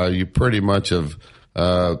Alabama, you pretty much have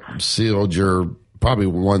sealed your probably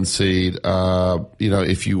 1 seed.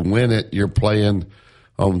 If you win it, you're playing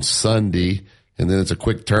on Sunday. And then it's a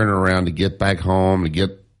quick turnaround to get back home, to get,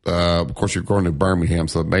 of course, you're going to Birmingham,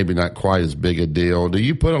 so maybe not quite as big a deal. Do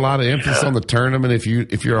you put a lot of emphasis on the tournament if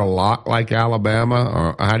you're a lock like Alabama,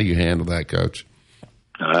 or how do you handle that, Coach?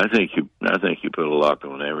 I think you put a lock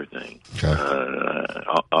on everything,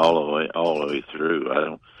 all the way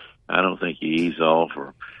through. I don't think you ease off,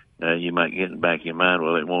 or you might get in the back of your mind,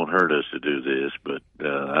 well, it won't hurt us to do this, but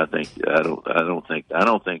I don't think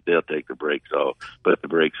they'll take the brakes off, put the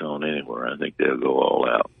brakes on anywhere. I think they'll go all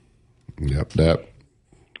out. Yep.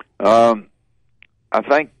 I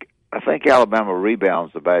think Alabama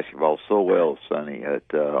rebounds the basketball so well, Sonny,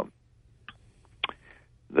 that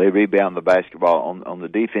they rebound the basketball on the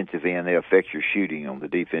defensive end. They affect your shooting on the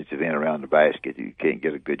defensive end around the basket. You can't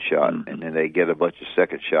get a good shot, and then they get a bunch of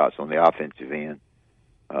second shots on the offensive end.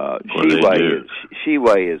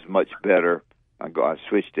 Sheway is much better. I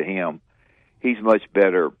switched to him. He's much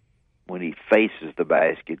better when he faces the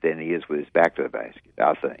basket than he is with his back to the basket,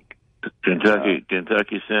 I think.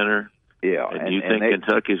 Kentucky center. Yeah. And do you think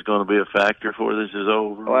Kentucky's going to be a factor for this is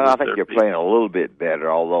over? Well, I think they're playing a little bit better,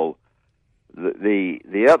 although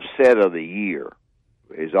the upset of the year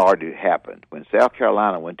has already happened. When South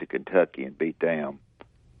Carolina went to Kentucky and beat them,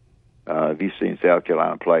 Have you seen South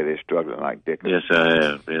Carolina play? They're struggling like dickens. Yes, I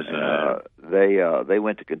have. Yes, I have. They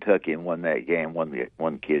went to Kentucky and won that game.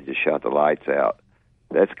 One kid just shot the lights out.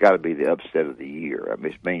 That's got to be the upset of the year. I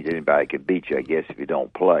mean, it means anybody can beat you, I guess, if you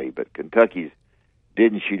don't play. But Kentucky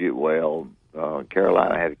didn't shoot it well.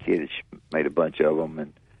 Carolina had a kid that made a bunch of them,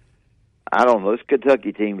 and I don't know. This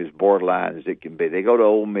Kentucky team is borderline as it can be. They go to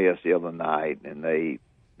Ole Miss the other night, and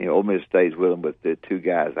Ole Miss stays with them with the two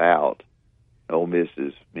guys out. Ole Miss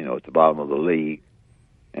is, at the bottom of the league,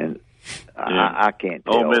 and I can't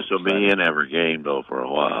tell. Ole Miss will be in every game though for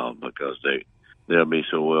a while because they'll be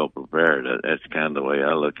so well prepared. That's kind of the way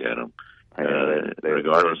I look at them.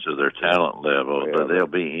 Regardless of their talent level, but they'll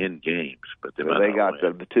be in games. But they got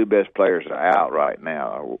the two best players are out right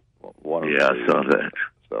now. One of them, I saw that.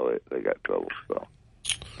 So they got trouble. So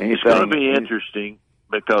it's going to be interesting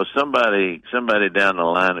because somebody down the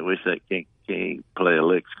line that we say can't play a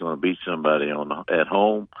lick is going to beat somebody at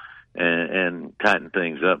home and tighten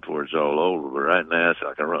things up before it's all over. But right now, it's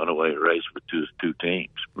like a runaway race with two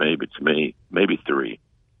teams. Maybe it's maybe three.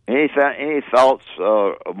 Any thoughts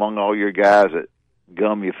among all your guys that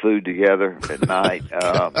gum your food together at night?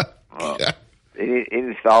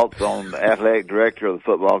 Any thoughts on the athletic director or the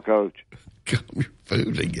football coach? Gum your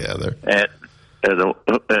food together. What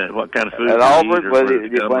kind of food? At Auburn,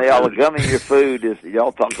 when y'all are gumming your food,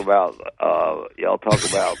 y'all talk about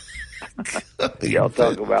the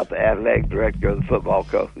athletic director or the football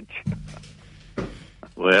coach.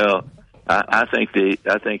 Well, I think they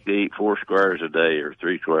eat 4 squares a day or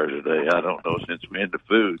 3 squares a day. I don't know, since we're into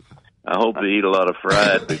food. I hope they eat a lot of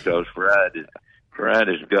fried because fried has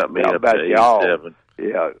got me up to 87.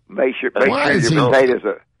 Yeah, make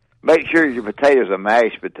sure your potatoes are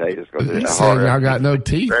mashed potatoes. He's saying y'all got no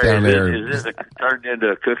teeth down there. Is this turned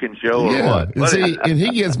into a cooking show or what? And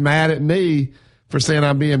he gets mad at me for saying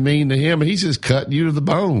I'm being mean to him, and he's just cutting you to the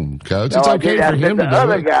bone, Coach. It's okay for him to do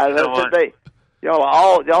other it. Guys,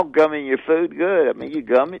 y'all gumming your food good. I mean, you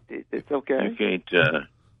gum it. It's okay.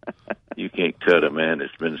 You can't cut a man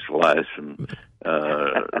that's been sliced from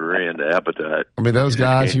rear to appetite. I mean, those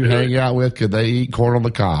guys you hang out with, could they eat corn on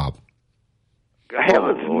the cob?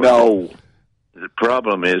 Heavens, no. The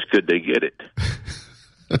problem is, could they get it?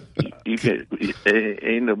 You can't.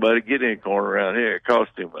 Ain't nobody getting corn around here. It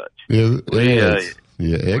costs too much. We're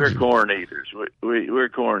corn eaters. We're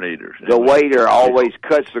corn eaters. The waiter always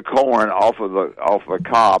cuts the corn off a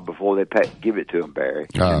cob before they give it to him, Barry.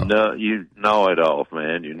 No, you know it off,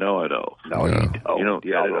 man. You know it off. No, you don't. You don't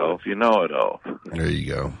get it off. You know it off. There you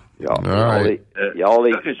go. Y'all eat.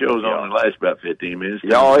 Cooking shows only last about 15 minutes.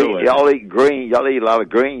 Y'all eat greens. Y'all eat a lot of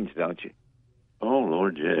greens, don't you? Oh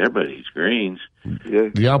Lord, yeah. Everybody eats greens. Yeah.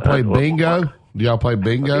 Do y'all play bingo?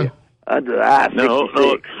 Under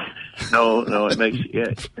I-66. No. It makes you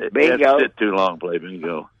bingo. You have to sit too long to play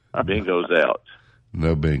bingo. Bingo's out.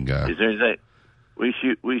 No bingo. Is there anything? We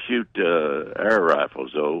shoot air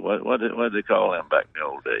rifles though. What did they call them back in the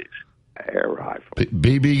old days? Air rifles.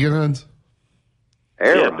 BB guns.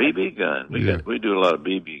 BB gun. We do a lot of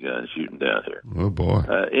BB gun shooting down here. Oh boy!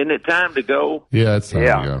 Isn't it time to go? Yeah, it's time to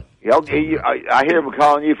go. I hear them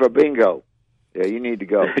calling you for bingo. Yeah, you need to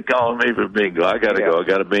go. They're calling me for bingo. I got to go. I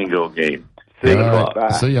got a bingo game.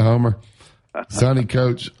 See you, Homer. Sonny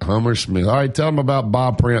Coach Homer Smith. All right, tell them about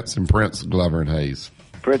Bob Prince and Prince Glover and Hayes.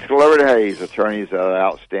 Prince Glover and Hayes, attorneys are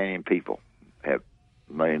outstanding people. They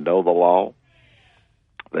know the law.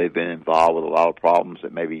 They've been involved with a lot of problems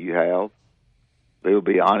that maybe you have. They will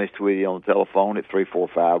be honest with you on the telephone at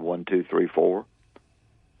 345-1234.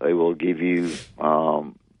 They will give you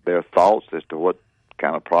their thoughts as to what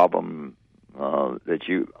kind of problem that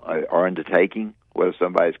you are undertaking, whether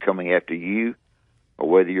somebody's coming after you or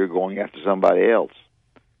whether you're going after somebody else.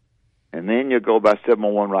 And then you'll go by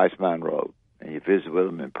 701 Rice Mine Road, and you visit with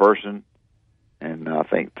them in person, and I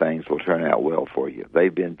think things will turn out well for you.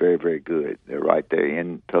 They've been very, very good. They're right there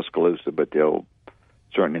in Tuscaloosa, but they'll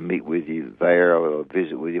certainly meet with you there or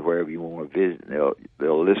visit with you wherever you want to visit. They'll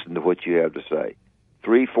listen to what you have to say.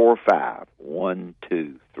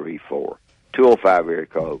 345-1234. 205 area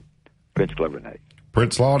code. Prince Glover and Hayes.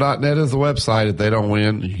 PrinceLaw.net is the website. If they don't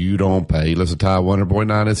win, you don't pay. Listen to Tide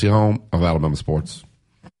 100.9. It's your home of Alabama sports.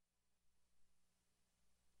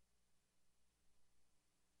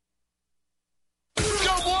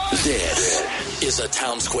 This is a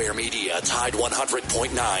Town Square Media Tide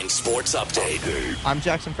 100.9 Sports Update. I'm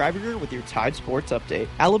Jackson Freiberger with your Tide Sports Update.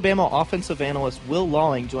 Alabama offensive analyst Will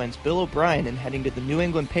Lawing joins Bill O'Brien in heading to the New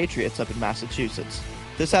England Patriots up in Massachusetts.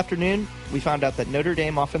 This afternoon, we found out that Notre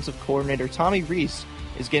Dame offensive coordinator Tommy Rees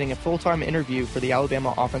is getting a full-time interview for the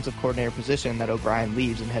Alabama offensive coordinator position that O'Brien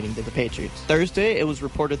leaves and heading to the Patriots. Thursday, it was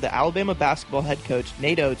reported that Alabama basketball head coach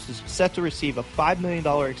Nate Oates is set to receive a $5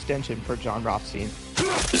 million extension for John Rothstein.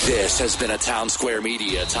 This has been a Town Square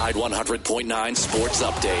Media Tide 100.9 Sports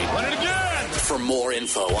Update. Run it again! For more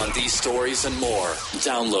info on these stories and more,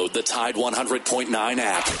 download the Tide 100.9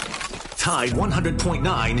 app. Tide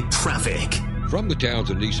 100.9 Traffic. From the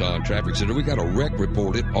Townsend Nissan Traffic Center, we got a wreck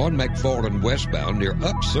reported on McFarland westbound near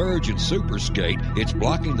Upsurge and Superskate. It's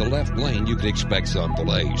blocking the left lane. You can expect some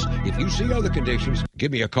delays. If you see other conditions,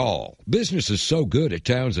 give me a call. Business is so good at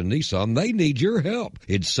Townsend Nissan, they need your help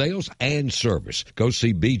in sales and service. Go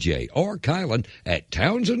see BJ or Kylan at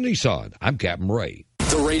Townsend Nissan. I'm Captain Ray.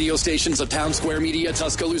 The radio stations of Town Square Media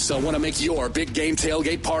Tuscaloosa want to make your big game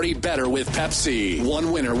tailgate party better with Pepsi.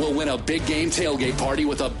 One winner will win a big game tailgate party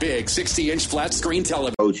with a big 60-inch flat screen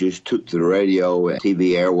television. Coaches took to the radio and TV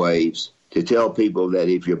airwaves to tell people that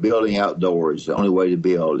if you're building outdoors, the only way to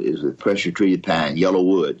build is with pressure-treated pine, yellow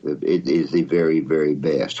wood. It is the very, very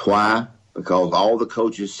best. Why? Because all the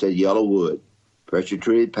coaches said yellow wood,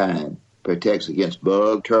 pressure-treated pine, protects against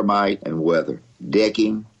bug, termite, and weather.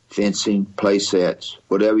 Decking, fencing, play sets,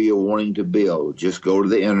 whatever you're wanting to build, just go to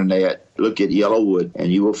the internet, look at Yellowwood,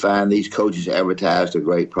 and you will find these coaches advertised a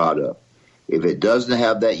great product. If it doesn't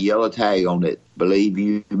have that yellow tag on it, believe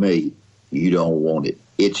you me, you don't want it.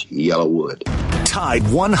 It's Yellowwood. Tide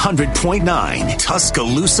 100.9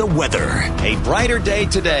 Tuscaloosa weather. A brighter day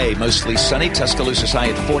today, mostly sunny. Tuscaloosa's high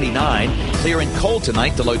at 49. Clear and cold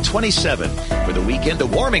tonight, the low 27. For the weekend, a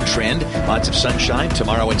warming trend. Lots of sunshine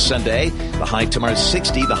tomorrow and Sunday. The high tomorrow is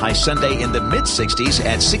 60. The high Sunday in the mid-60s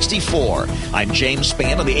at 64. I'm James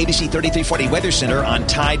Spann on the ABC 3340 Weather Center on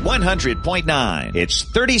Tide 100.9. It's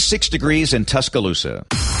 36 degrees in Tuscaloosa.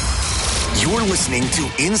 You're listening to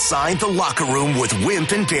Inside the Locker Room with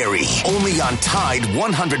Wimp and Barry, only on Tide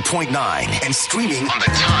 100.9 and streaming on the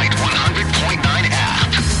Tide 100.9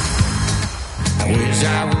 app. I wish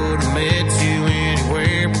I would have met you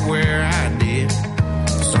anywhere but where I did.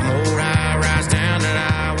 Some old high-rise town that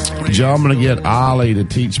I was. Joe, I'm going to get Ollie to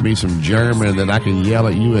teach me some German that I can yell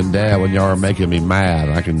at you and Dad when y'all are making me mad.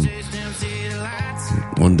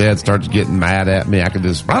 When Dad starts getting mad at me, I can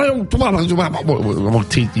just, I'm going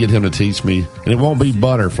to get him to teach me. And it won't be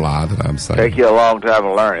butterfly that I'm saying. Take you a long time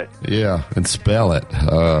to learn it. Yeah, and spell it.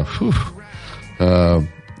 I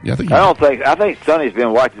think Sonny's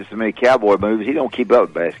been watching so many cowboy movies, he don't keep up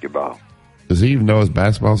with basketball. Does he even know his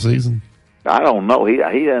basketball season? I don't know. He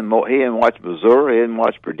didn't watch Missouri, he didn't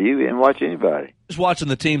watch Purdue, he didn't watch anybody. Just watching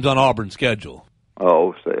the teams on Auburn's schedule.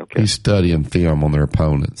 Oh, okay. He's studying film on their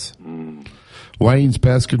opponents. Wayne's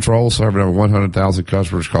Pest Control, serving over 100,000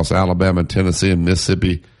 customers across Alabama, Tennessee, and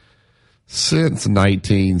Mississippi since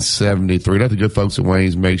 1973. Let the good folks at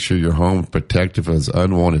Wayne's make sure your home is protected from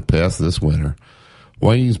unwanted pests this winter.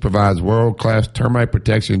 Wayne's provides world-class termite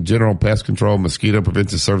protection, general pest control, mosquito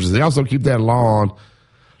prevention services. They also keep that lawn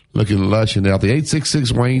looking lush and healthy.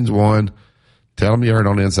 866-WAYNES-1. Tell them you heard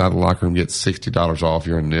on Inside the Locker Room. Get $60 off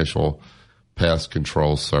your initial pest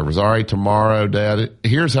control service. All right, tomorrow, Dad,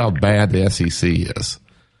 here's how bad the SEC is.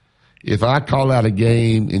 If I call out a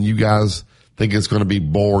game and you guys think it's going to be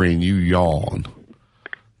boring, you yawn.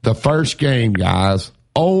 The first game, guys,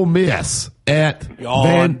 Ole Miss at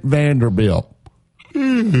Vanderbilt. Who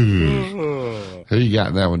you got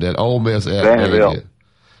in that one, Dad? Ole Miss at Vanderbilt.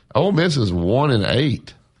 Ole Miss is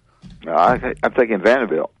 1-8. I'm thinking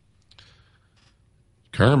Vanderbilt.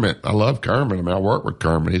 Kermit, I love Kermit. I mean, I work with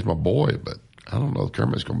Kermit. He's my boy, but I don't know if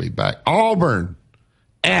Kermit's going to be back. Auburn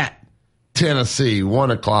at Tennessee,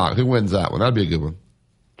 1 o'clock. Who wins that one? That'd be a good one.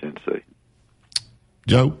 Tennessee.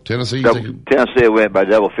 Joe, Tennessee? Tennessee went by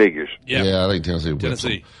double figures. Yeah, I think Tennessee wins.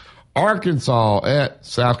 Arkansas at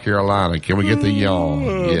South Carolina. Can we get the yawn?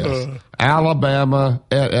 Yes. Alabama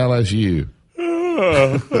at LSU.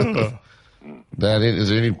 Is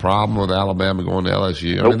there any problem with Alabama going to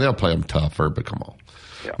LSU? I mean, they'll play them tougher, but come on.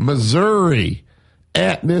 Yeah. Missouri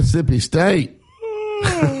at Mississippi State.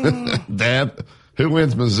 Dad, who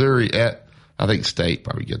wins Missouri at? I think State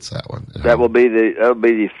probably gets that one. That'll be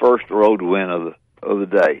the first road win of the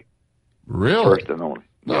day. Really? First and only.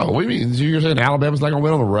 No, we mean you're saying Alabama's not going to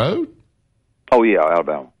win on the road? Oh yeah,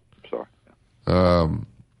 Alabama. Sorry. All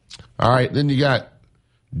right, then you got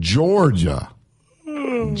Georgia.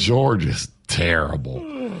 Georgia's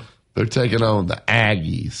terrible. They're taking on the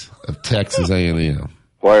Aggies of Texas A&M.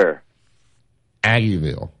 Where?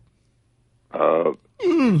 Aggieville.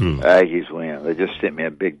 Aggies win. They just sent me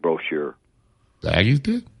a big brochure. The Aggies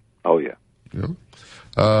did? Oh, yeah.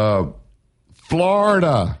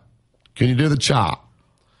 Florida. Can you do the chop?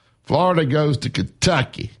 Florida goes to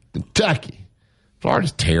Kentucky. Kentucky.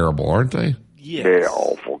 Florida's terrible, aren't they? Yes. They're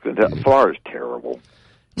awful. Florida's terrible.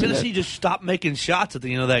 Tennessee just stopped making shots at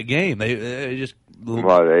the end of that game. They just. Well,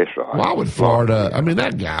 that's right. Why would Florida? I mean,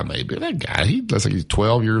 that guy. He looks like he's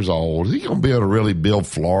 12 years old. Is he going to be able to really build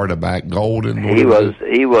Florida back golden? He was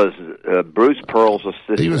Bruce Pearl's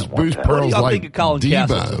assistant. He was Bruce Pearl's think of Colin Debo.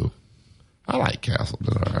 Castleton? I like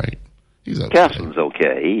Castleton. All right, he's okay. Castleton's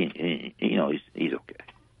okay. He's okay.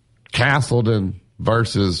 Castleton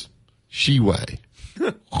versus Sheway.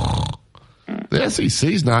 The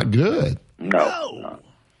SEC's not good. No.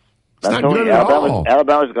 It's not good at all.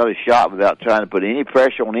 Alabama's got a shot without trying to put any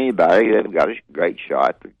pressure on anybody. They've got a great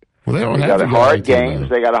shot. Well, they don't have got a hard game.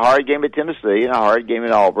 They got a hard game at Tennessee and a hard game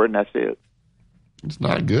at Auburn. That's it. It's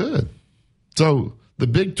not good. So the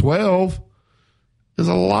Big 12 is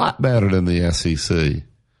a lot better than the SEC.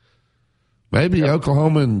 Maybe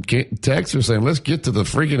Oklahoma and Texas are saying, let's get to the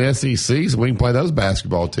freaking SEC so we can play those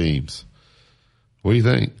basketball teams. What do you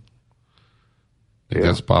think? Think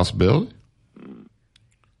that's a possibility?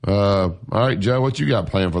 All right, Joe, what you got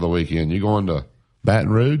planned for the weekend? You going to Baton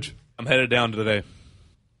Rouge? I'm headed down today.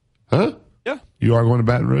 Huh? Yeah. You are going to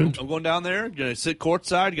Baton Rouge? I'm going down there. Going to sit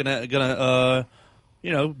courtside. Gonna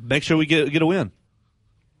make sure we get a win.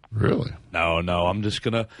 Really? No. I'm just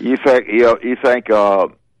gonna. You think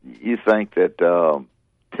that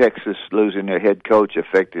Texas losing their head coach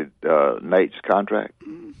affected Nate's contract?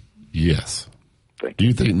 Yes. Do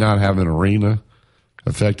you think not having an arena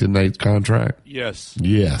affected Nate's contract? Yes.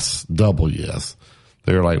 Yes. Double yes.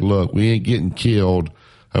 They're like, look, we ain't getting killed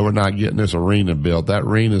over not getting this arena built. That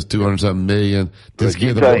arena's $200-something million. Just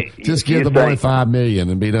give the boy $5 million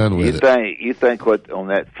and be done with it. You think what on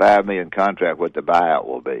that $5 million contract what the buyout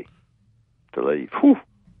will be to leave? Whew.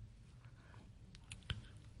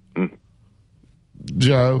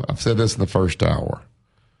 Joe, I've said this in the first hour.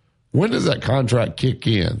 When does that contract kick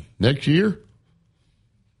in? Next year?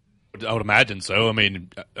 I would imagine so. I mean,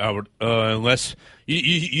 unless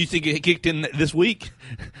you think it kicked in this week.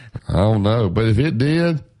 I don't know, but if it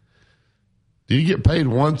did, do you get paid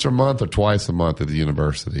once a month or twice a month at the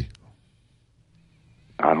university?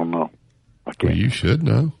 I don't know. Well, you should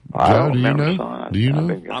know. Joe, do you know? Do you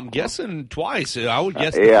know? I'm guessing twice. I would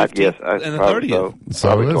guess the 15th I guess and the 30th.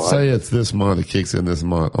 So let's say it's this month. It kicks in this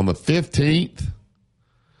month. On the 15th,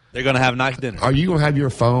 they're going to have a nice dinner. Are you going to have your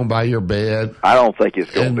phone by your bed? I don't think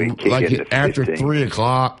it's going to be kicking like after 3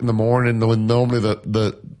 o'clock in the morning when normally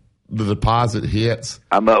the deposit hits.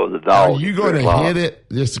 I'm up with the dog. Are you going to hit it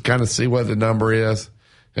just to kind of see what the number is?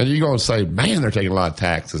 And you're going to say, man, they're taking a lot of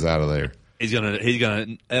taxes out of there. He's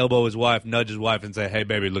gonna elbow his wife, nudge his wife, and say, "Hey,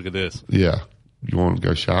 baby, look at this." Yeah, you want to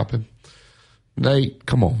go shopping? Nate,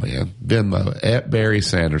 come on, man. Venmo at Barry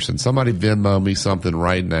Sanderson. Somebody Venmo me something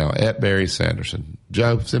right now at Barry Sanderson.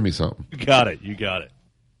 Joe, send me something. You got it.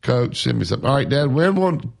 Coach, send me something. All right, Dad. When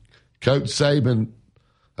will Coach Saban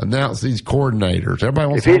announce these coordinators? Everybody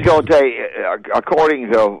wants. If he's going to take,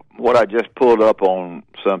 according to what I just pulled up on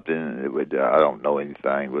something, it would. I don't know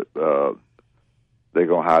anything, but. They're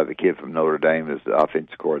going to hire the kid from Notre Dame as the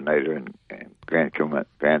offensive coordinator and Grantham, what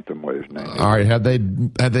his name is. All right, have they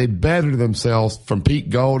bettered themselves from Pete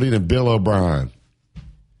Golding and Bill O'Brien?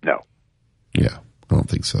 No. Yeah, I don't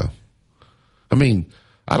think so. I mean,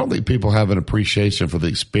 I don't think people have an appreciation for the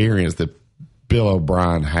experience that Bill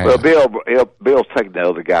O'Brien had. Well, Bill's taking the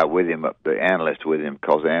other guy with him, the analyst with him,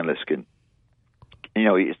 because the analyst can,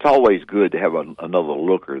 it's always good to have another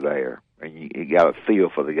looker there. And you got a feel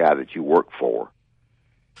for the guy that you work for.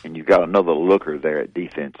 And you got another looker there at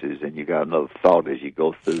defenses, and you got another thought as you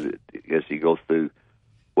go through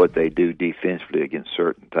what they do defensively against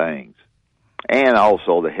certain things, and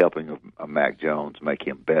also the helping of Mac Jones make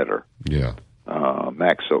him better. Yeah,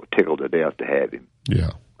 Mac's so tickled to death to have him. Yeah,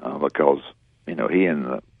 because he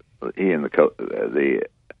and the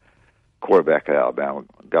quarterback at Alabama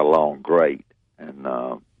got along great, and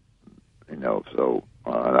so.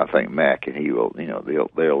 And I think Mac and he will,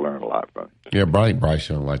 they'll learn a lot from him. Yeah, Bryce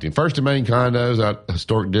Young liked him. First and Main Condos out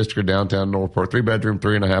historic district downtown Northport, 3-bedroom,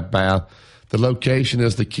 3.5 bath. The location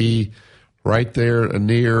is the key, right there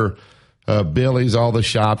near Billy's. All the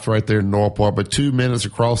shops right there in Northport, but 2 minutes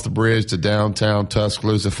across the bridge to downtown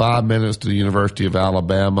Tuscaloosa, 5 minutes to the University of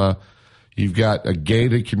Alabama. You've got a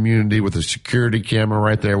gated community with a security camera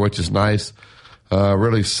right there, which is nice.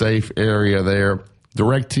 Really safe area there.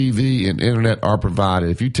 DirecTV and Internet are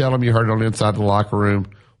provided. If you tell them you heard it on Inside the Locker Room,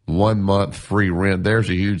 1 month free rent. There's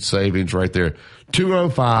a huge savings right there.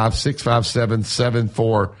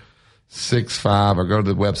 205-657-7465 or go to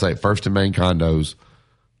the website,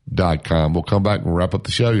 firstandmaincondos.com. We'll come back and wrap up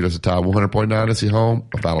the show. You're listening to Tide 100.9. It's the home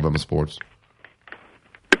of Alabama Sports.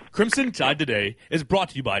 Crimson Tide Today is brought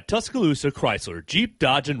to you by Tuscaloosa Chrysler, Jeep,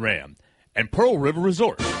 Dodge, and Ram, and Pearl River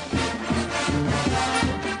Resort.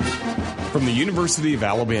 From the University of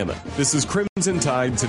Alabama, this is Crimson Tide Today.